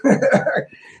lunes.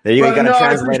 There you got to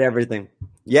translate everything.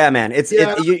 Yeah, man,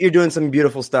 you're doing some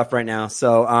beautiful stuff right now.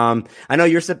 So I know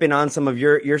you're sipping on some of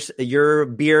your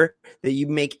beer that you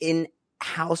make in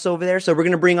house over there. So we're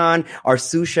gonna bring on our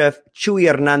sous chef Chuy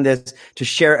Hernandez to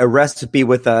share a recipe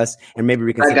with us, and maybe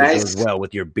we can see it goes well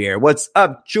with your beer. What's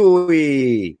up,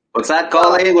 Chuy? What's up,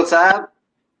 Colin? What's up?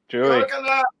 Chuy.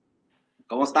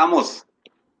 ¿Cómo estamos?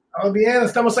 Oh, bien,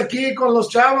 estamos aquí con los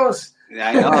chavos.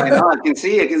 I know. I can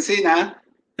see now.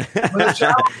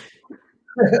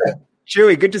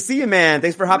 Chuy, good to see you, man.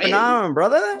 Thanks for hopping on,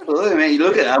 brother. Absolutely, man. You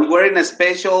look at, I'm wearing a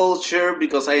special shirt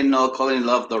because I know Colin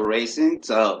loves the racing.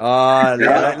 So,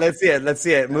 let's see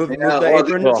it. Move the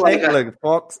apron. Look,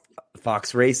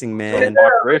 Fox Racing, man.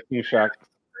 Fox Racing shot.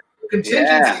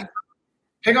 Contingency. Yeah.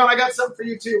 Hang on, I got something for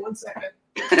you too. 1 second.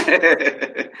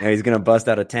 Yeah, he's gonna bust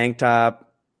out a tank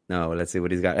top. No, let's see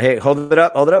what he's got. Hey, hold it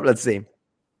up. Let's see.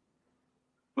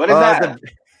 What is that?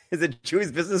 Is it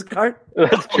Chuy's business card?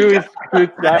 That's Chuy's.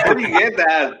 How do you get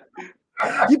that?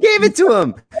 You gave it to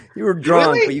him. You were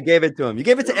drunk, but you gave it to him. You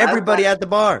gave it to everybody at the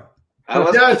bar.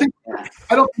 I think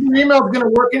I don't think your email's going to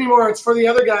work anymore. It's for the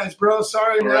other guys, bro.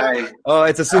 Sorry, man. Right. Oh,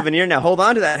 it's a souvenir now. Hold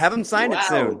on to that. Have him sign it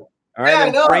soon. All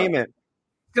right, then frame it.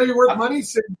 It's going to be worth money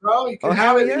soon, bro. You can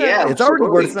have it. Yeah, it's already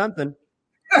worth something.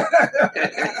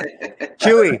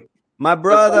 Chuy, my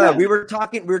brother, we were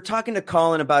talking to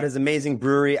Colin about his amazing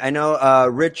brewery. I know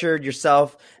Richard,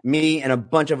 yourself, me, and a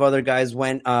bunch of other guys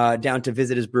went down to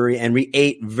visit his brewery, and we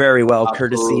ate very well,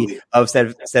 courtesy of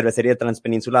Cervecería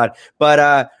Transpeninsular.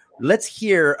 But let's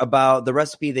hear about the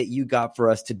recipe that you got for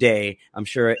us today. I'm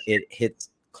sure it hits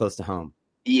close to home.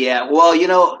 Yeah, well,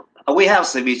 we have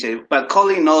ceviche, but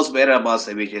Colin knows better about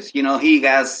ceviches. He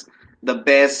has the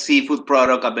best seafood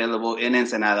product available in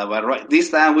Ensenada. But this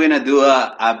time we're gonna do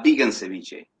a vegan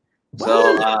ceviche. What?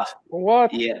 So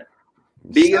what? Yeah,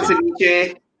 vegan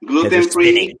ceviche, gluten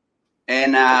free,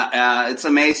 and it's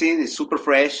amazing. It's super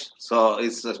fresh, so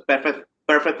it's perfect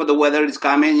for the weather. It's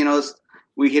coming.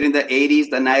 We're hitting the 80s,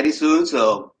 the 90s soon,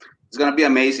 so it's gonna be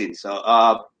amazing.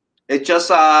 So it's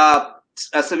just a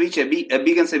ceviche, a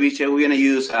vegan ceviche. We're gonna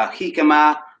use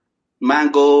jicama,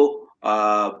 mango,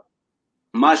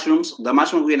 mushrooms. The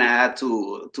mushrooms we're gonna add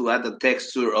to add the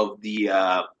texture of the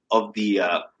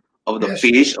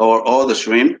fish or the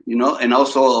shrimp, and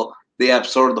also they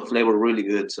absorb the flavor really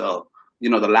good. So the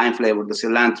lime flavor, the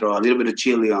cilantro, a little bit of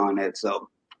chili on it. So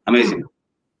amazing.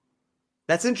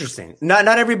 That's interesting. Not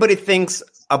everybody thinks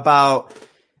about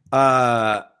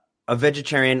a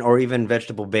vegetarian or even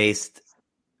vegetable based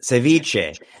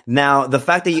ceviche. Now, the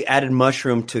fact that you added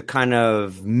mushroom to kind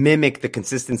of mimic the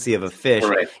consistency of a fish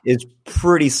is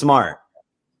pretty smart.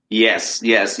 Yes.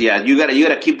 Yeah. You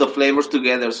gotta keep the flavors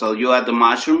together. So you add the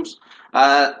mushrooms.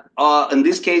 In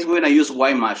this case, we're gonna use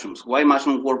white mushrooms. White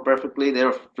mushrooms work perfectly.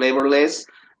 They're flavorless,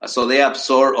 so they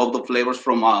absorb all the flavors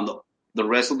from the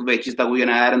rest of the veggies that we're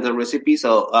gonna add in the recipe.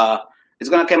 So it's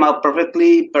gonna come out perfect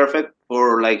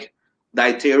for like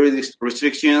dietary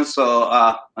restrictions.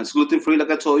 So it's gluten free,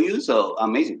 like I told you. So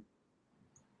amazing.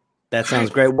 That sounds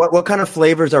great. What kind of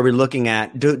flavors are we looking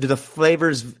at? Do the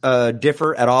flavors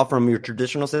differ at all from your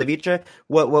traditional ceviche?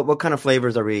 What kind of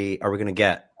flavors are we gonna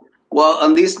get? Well,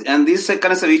 on this kind of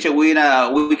ceviche,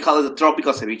 we call it the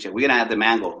tropical ceviche. We're gonna add the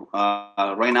mango.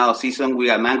 Right now, season we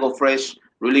got mango fresh,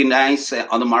 really nice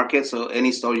on the market. So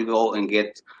any store you go and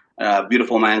get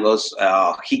beautiful mangoes.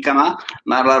 Jicama.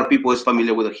 Not a lot of people is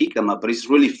familiar with the jicama, but it's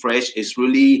really fresh. It's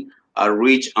really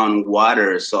rich on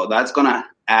water, so that's gonna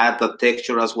add the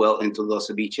texture as well into the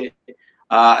ceviche.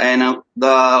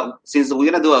 Since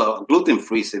we're gonna do a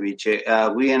gluten-free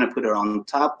ceviche, we're gonna put it on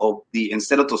top of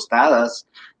instead of tostadas,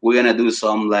 we're gonna do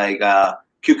some like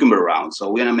cucumber rounds.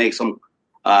 So we're gonna make some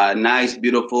nice,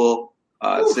 beautiful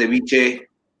ceviche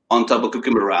on top of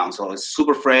cucumber rounds. So it's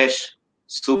super fresh,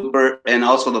 and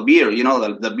also the beer.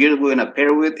 The beer we're gonna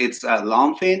pair with, it's a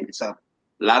Longfin. It's a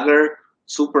lager,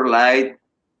 super light,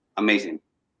 amazing.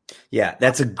 Yeah,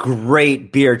 that's a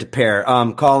great beer to pair.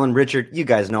 Colin, Richard, you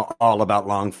guys know all about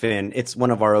Longfin. It's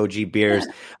one of our OG beers.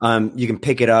 You can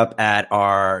pick it up at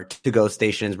our to-go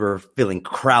stations. We're filling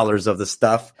crowlers of the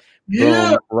stuff.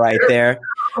 Yeah. Boom, right there.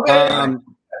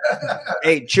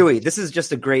 Hey, Chewy, this is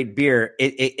just a great beer.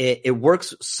 It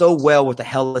works so well with the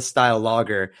Helles style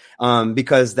lager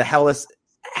because the Helles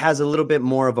has a little bit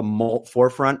more of a malt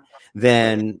forefront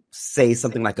than, say,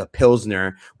 something like a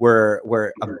Pilsner, where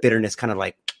a bitterness kind of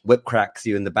like whip cracks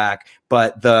you in the back.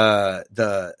 But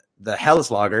the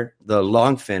Helles lager, the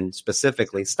Longfin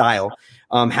specifically style,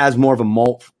 has more of a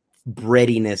malt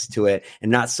breadiness to it,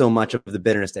 and not so much of the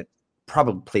bitterness that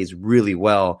probably plays really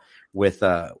well with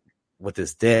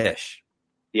this dish.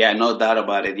 Yeah, no doubt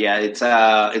about it. Yeah, it's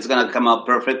gonna come out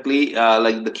perfectly.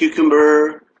 Like the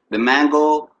cucumber, the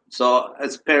mango. So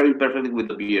it's pairing perfectly with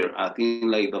the beer. I think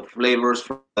like the flavors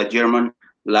from the German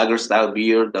lager style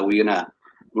beer that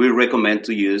we recommend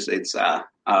to use. It's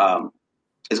gonna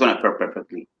pair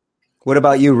perfectly. What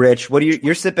about you, Rich?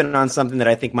 You're sipping on something that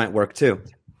I think might work too.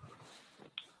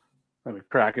 Let me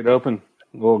crack it open.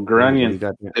 A little Grunion.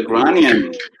 The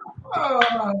Grunion.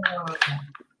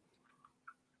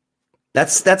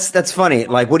 That's funny.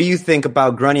 Like, what do you think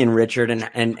about Grunion, Richard,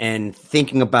 and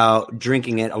thinking about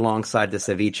drinking it alongside the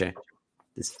ceviche,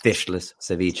 this fishless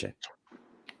ceviche?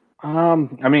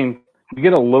 I mean, you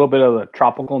get a little bit of the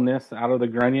tropicalness out of the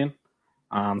Grunion,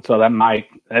 so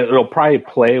it'll probably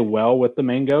play well with the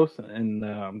mangoes and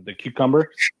the cucumber.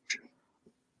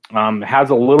 It has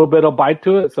a little bit of bite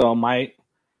to it, so it might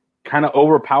kind of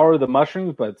overpower the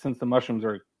mushrooms. But since the mushrooms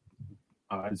are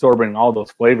absorbing all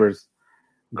those flavors,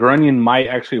 Grunion might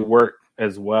actually work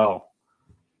as well.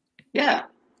 Yeah.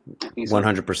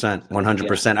 100%.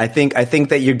 100%. I think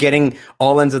that you're getting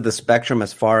all ends of the spectrum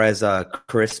as far as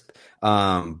crisp,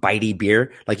 bitey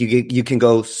beer. Like you can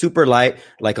go super light,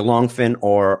 like a Longfin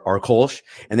or Kolsch,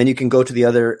 and then you can go to the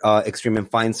other extreme and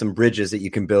find some bridges that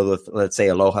you can build with, let's say,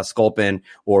 Aloha Sculpin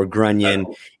or Grunion.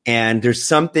 And there's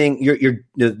something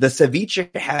the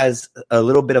ceviche has a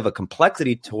little bit of a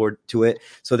complexity to it,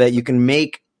 so that you can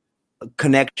make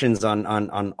connections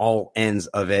on all ends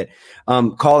of it.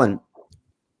 Colin,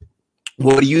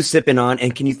 what are you sipping on?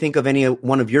 And can you think of any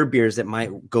one of your beers that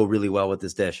might go really well with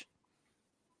this dish?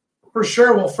 For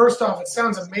sure. Well, first off, it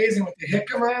sounds amazing with the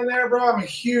jicama in there, bro. I'm a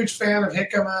huge fan of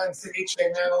jicama and ceviche,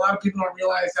 man. A lot of people don't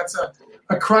realize that's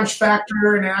a crunch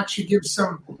factor, and it actually gives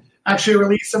a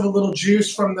release of a little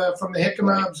juice from the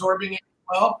jicama absorbing it as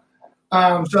well.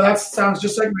 So that sounds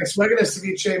just like my suegra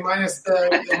ceviche minus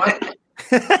the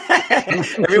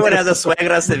Everyone has a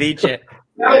suegra ceviche.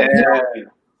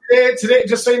 Today,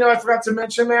 just so you know, I forgot to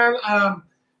mention, man.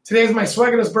 Today is my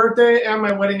suegra's birthday and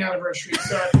my wedding anniversary.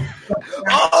 So,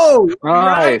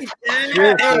 nice!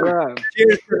 Cheers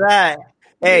to that.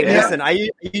 Hey, listen, I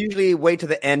usually wait to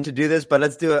the end to do this, but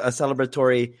let's do a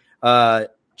celebratory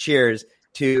cheers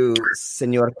to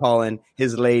Senor Colin,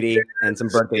 his lady, and some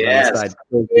birthdays on the side.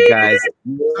 Thank you guys.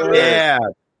 Yeah.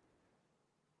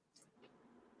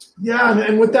 Yeah,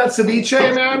 and with that ceviche,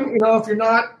 man, if you're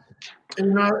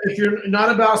not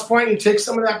at Ballast Point, you take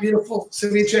some of that beautiful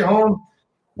ceviche home.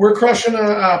 We're crushing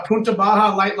a Punta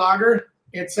Baja light lager.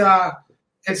 It's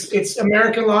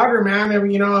American lager, man.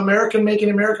 And American making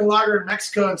American lager in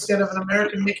Mexico instead of an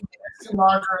American making Mexican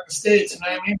lager in the States. You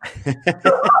know what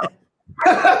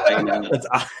I mean?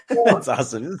 That's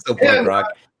awesome. This is so punk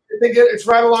rock. I think it's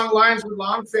right along lines with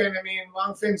Longfin. I mean,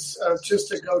 Longfin's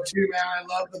just a go-to, man. I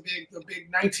love the big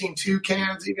 19.2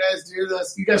 cans. You guys do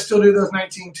this. You guys still do those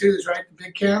 19.2s, right? The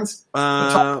big cans.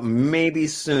 Maybe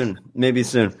soon.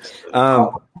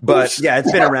 But yeah,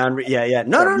 it's been around. Yeah.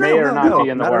 No. May or not be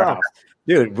in the warehouse,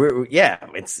 dude.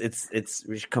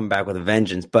 We should come back with a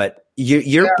vengeance. But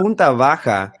your Punta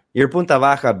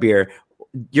Baja beer,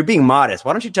 you're being modest.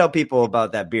 Why don't you tell people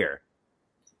about that beer?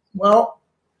 Well,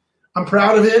 I'm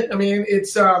proud of it. I mean,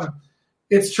 it's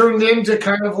turned into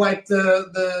kind of like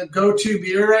the go-to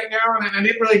beer right now. And I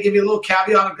didn't really give you a little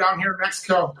caveat down here in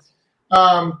Mexico.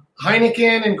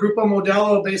 Heineken and Grupo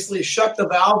Modelo basically shut the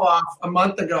valve off a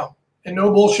month ago. And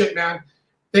no bullshit, man.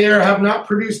 They have not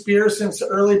produced beer since the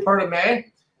early part of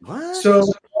May. What? So,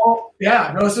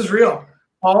 this is real.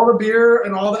 All the beer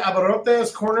and all the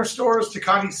abarrotes, corner stores,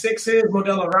 Tecate Sixes,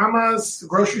 Modelo Ramas,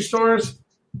 grocery stores,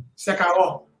 se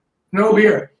acabó. No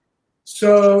beer.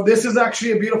 So this is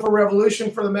actually a beautiful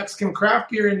revolution for the Mexican craft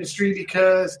beer industry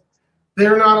because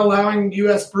they're not allowing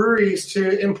U.S. breweries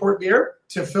to import beer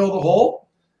to fill the hole.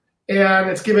 And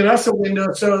it's given us a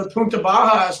window. So Punta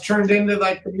Baja has turned into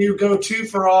like the new go-to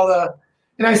for all the,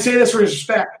 and I say this with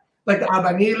respect, like the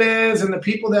albaniles and the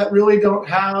people that really don't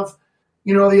have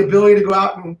the ability to go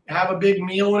out and have a big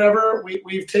meal, whatever,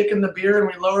 we've taken the beer and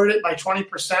we lowered it by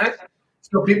 20%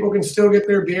 so people can still get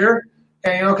their beer.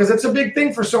 And, because it's a big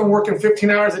thing for someone working 15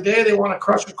 hours a day. They want to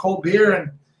crush a cold beer,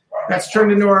 and that's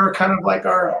turned into our kind of like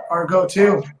our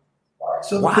go-to.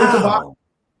 So the Wow.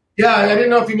 yeah, I didn't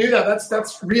know if you knew that.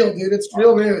 That's real, dude. It's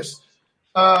real news.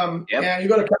 And you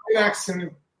go to Craft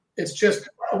and it's just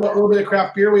a little bit of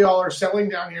craft beer we all are selling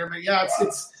down here. But yeah,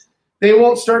 it's they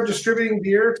won't start distributing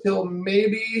beer till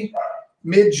maybe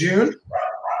mid-June.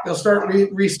 They'll start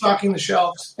restocking the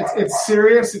shelves. It's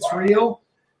serious. It's real.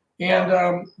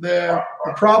 And the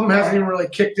problem hasn't even really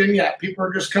kicked in yet. People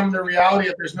are just coming to reality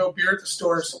if there's no beer at the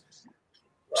stores.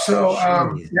 So,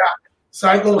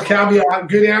 side little caveat,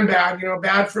 good and bad.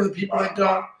 Bad for the people that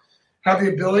don't have the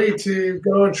ability to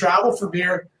go and travel for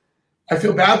beer. I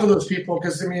feel bad for those people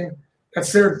because,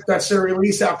 that's their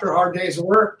release after a hard day's of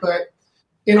work. But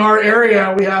in our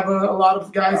area, we have a lot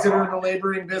of guys that are in the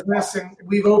laboring business, and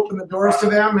we've opened the doors to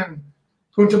them. And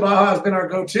Punta Baja has been our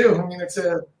go-to. It's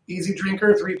a easy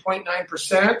drinker,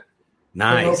 3.9%.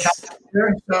 Nice.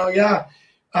 So, yeah.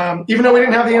 Even though we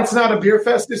didn't have the Ensenada Beer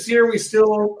Fest this year, we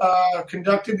still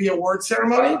conducted the award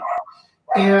ceremony.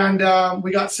 And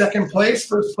we got second place,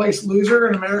 first place loser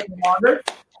in American Lager.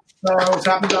 So I was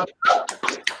happy about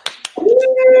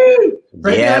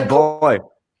that. Boy.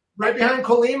 Right behind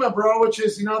Colima, bro, which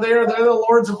is, they're the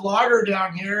lords of lager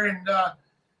down here. And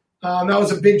that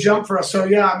was a big jump for us. So,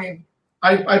 yeah,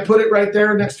 I put it right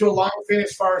there next to a Longfin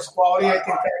as far as quality. I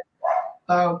think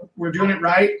that we're doing it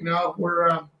right.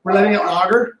 We're letting it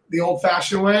lager the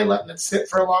old-fashioned way, letting it sit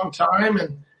for a long time.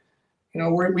 And,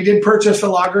 we did purchase a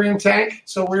lagering tank,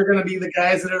 so we're going to be the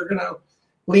guys that are going to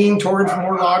lean towards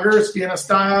more lagers, Vienna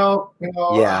style,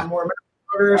 more American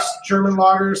lagers, German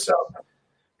lagers. So,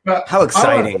 but how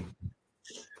exciting!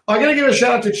 I got to give a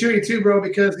shout out to Chewy too, bro,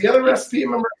 because the other recipe,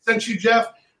 remember I sent you,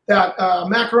 Jeff, that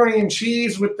macaroni and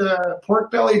cheese with the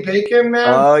pork belly bacon,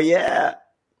 man. Oh yeah!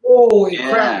 Holy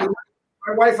crap!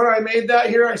 My wife and I made that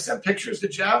here. I sent pictures to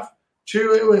Jeff.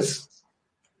 Chew, it was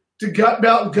the gut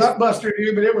buster,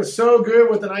 dude, but it was so good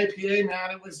with an IPA,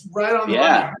 man. It was right on the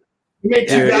money.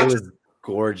 It was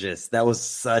gorgeous. That was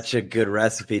such a good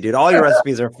recipe, dude. All your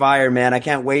recipes are fire, man. I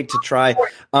can't wait to try.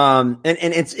 And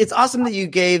it's awesome that you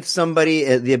gave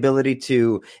somebody the ability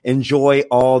to enjoy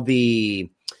all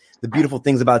the beautiful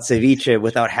things about ceviche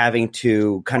without having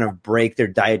to kind of break their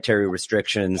dietary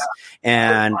restrictions.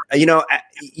 And,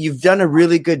 you've done a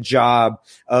really good job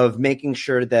of making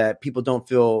sure that people don't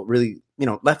feel really,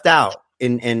 left out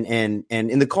in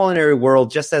the culinary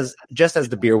world, just as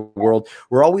the beer world.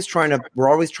 We're always trying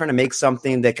to make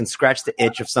something that can scratch the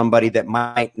itch of somebody that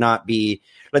might not be,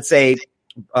 let's say,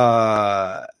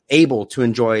 able to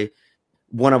enjoy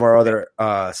one of our other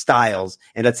styles,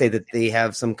 and let's say that they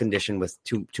have some condition with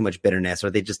too much bitterness,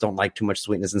 or they just don't like too much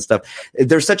sweetness and stuff.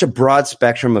 There's such a broad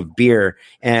spectrum of beer,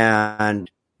 and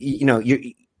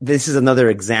this is another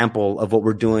example of what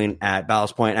we're doing at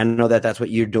Ballast Point. I know that that's what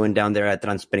you're doing down there at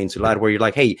Transpeninsular, where you're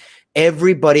like, hey,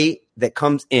 everybody that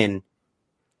comes in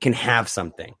can have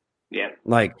something,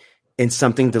 and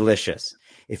something delicious.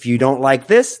 If you don't like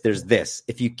this, there's this.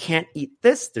 If you can't eat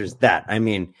this, there's that.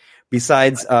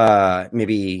 Besides,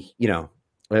 maybe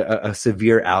a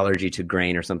severe allergy to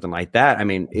grain or something like that.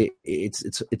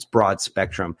 It's broad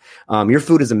spectrum. Your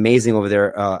food is amazing over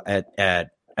there at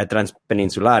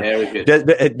Transpeninsular. Very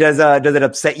good. Does it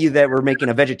upset you that we're making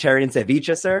a vegetarian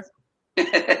ceviche, sir? You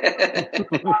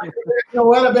know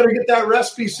what? I better get that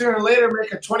recipe sooner or later.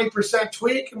 Make a 20%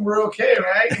 tweak, and we're okay,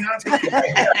 right?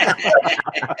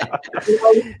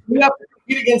 We have to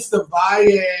compete against the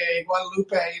Valle,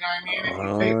 Guadalupe.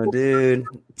 Oh, dude,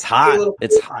 it's hot.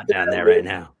 It's hot down there right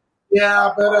now. Yeah,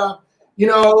 but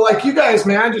like you guys,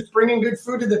 man, just bringing good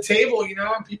food to the table,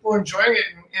 and people enjoying it,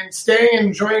 and staying and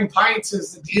enjoying pints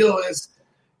is the deal. Is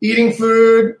eating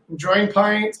food, enjoying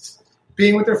pints,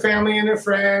 being with their family and their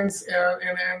friends, and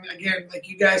then again, like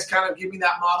you guys kind of give me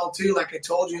that model too. Like I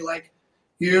told you, like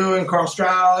you and Carl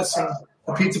Strauss and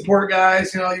the Pizza Port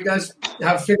guys, you guys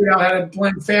have figured out how to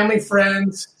blend family,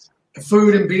 friends,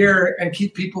 food, and beer, and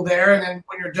keep people there. And then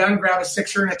when you're done, grab a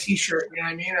sixer and a T-shirt. You know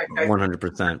what I mean?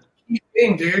 100%.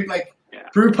 Thing, dude. Like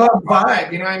brew pub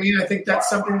vibe. You know what I mean? I think that's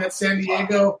something that San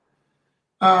Diego.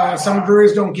 Some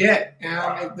breweries don't get,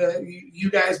 and you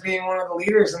guys being one of the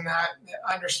leaders in that,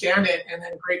 understand it, and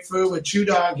then great food with Chew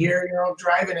Dog here,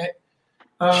 driving it.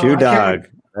 Chew Dog,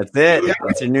 that's it. Yeah.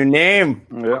 That's your new name.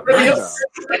 Yeah.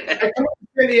 I come to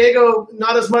San Diego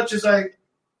not as much as let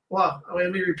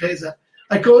me rephrase that.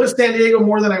 I go to San Diego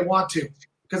more than I want to,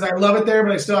 because I love it there,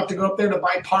 but I still have to go up there to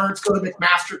buy parts, go to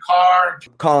McMaster Car.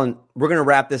 Colin, we're going to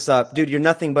wrap this up. Dude, you're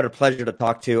nothing but a pleasure to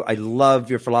talk to. I love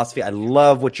your philosophy. I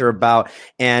love what you're about.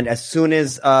 And as soon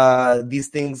as these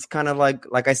things kind of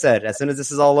like I said, as soon as this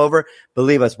is all over,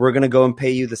 believe us, we're going to go and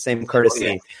pay you the same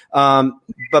courtesy.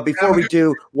 But before we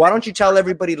do, why don't you tell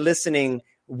everybody listening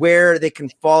where they can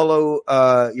follow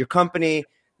your company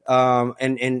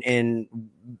and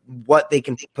what they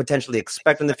can potentially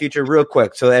expect in the future real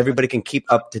quick so everybody can keep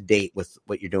up to date with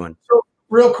what you're doing. So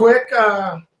real quick,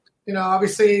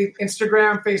 obviously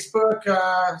Instagram, Facebook,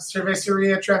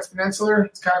 Cerveceria Transpeninsular.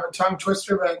 It's kind of a tongue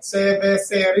twister, but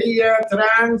Cerveceria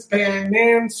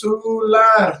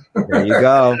Transpeninsular. There you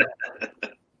go.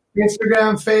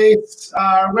 Instagram, Face.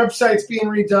 Our website's being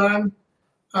redone.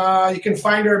 You can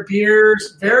find our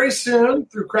beers very soon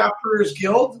through Craft Brewers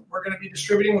Guild. We're going to be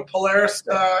distributing with Polaris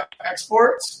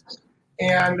Exports.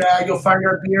 And you'll find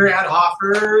our beer at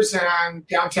Hoffers and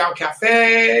Downtown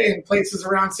Cafe and places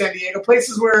around San Diego,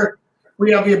 places where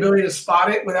we have the ability to spot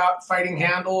it without fighting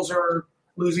handles or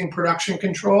losing production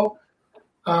control.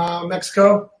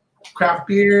 Mexico, craft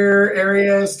beer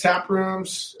areas, tap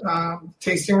rooms,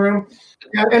 tasting room,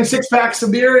 and 6-packs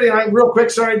of beer. Real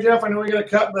quick, sorry, Jeff, I know we got to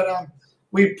cut, but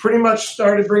we pretty much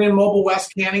started bringing Mobile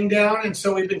West canning down, and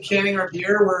so we've been canning our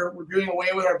beer. We're doing away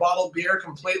with our bottled beer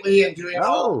completely and doing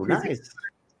nice.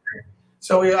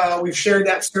 So we've shared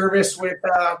that service with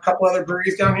a couple other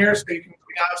breweries down here, so we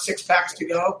now have 6-packs to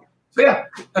go. So yeah,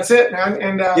 that's it, man.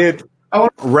 And dude, I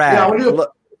want to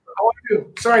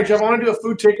do. Sorry, Jeff. I want to do a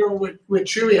food takeover with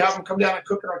Chewy. Have him come down and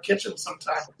cook in our kitchen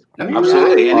sometime.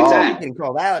 Absolutely, anytime. You can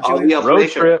call that I'll be a Road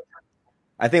pleasure. trip.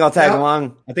 I think I'll tag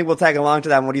along. I think we'll tag along to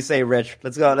that. What do you say, Rich?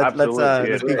 Let's go.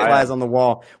 Let's be flies on the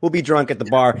wall. We'll be drunk at the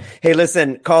bar. Hey,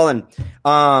 listen, Colin,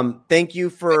 thank you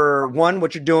for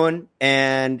what you're doing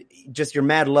and just your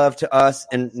mad love to us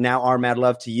and now our mad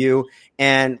love to you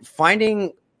and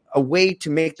finding a way to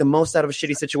make the most out of a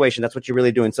shitty situation. That's what you're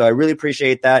really doing. So I really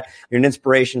appreciate that. You're an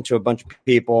inspiration to a bunch of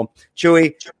people.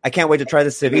 Chewy, I can't wait to try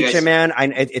the ceviche, man.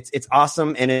 It's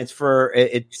awesome. And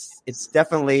it's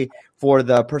definitely for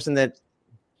the person that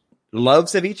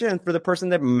loves ceviche and for the person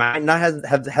that might not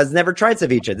has never tried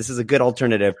ceviche. This is a good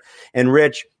alternative. And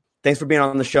Rich, thanks for being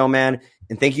on the show, man.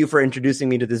 And thank you for introducing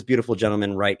me to this beautiful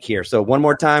gentleman right here. So one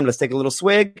more time, let's take a little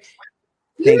swig.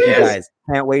 Thank you guys.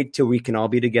 Can't wait till we can all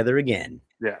be together again.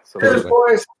 Yeah. So Cheers,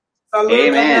 boys. Salud,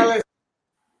 Amen.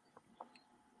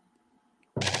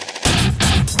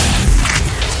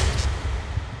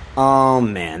 Oh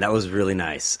man, that was really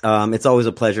nice. It's always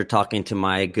a pleasure talking to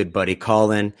my good buddy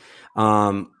Colin.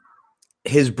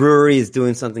 His brewery is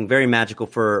doing something very magical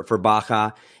for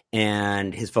Baja,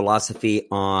 and his philosophy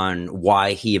on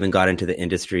why he even got into the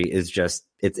industry is just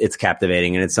it's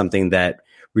captivating, and it's something that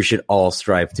we should all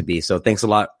strive to be. So thanks a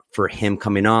lot for him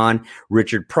coming on.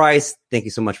 Richard Price, thank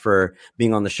you so much for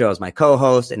being on the show as my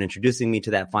co-host and introducing me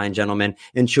to that fine gentleman.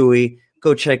 And Chewy,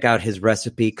 go check out his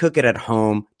recipe, cook it at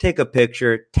home, take a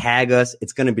picture, tag us.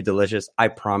 It's going to be delicious. I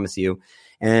promise you.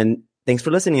 And thanks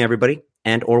for listening, everybody,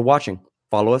 and or watching.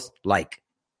 Follow us,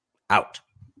 out.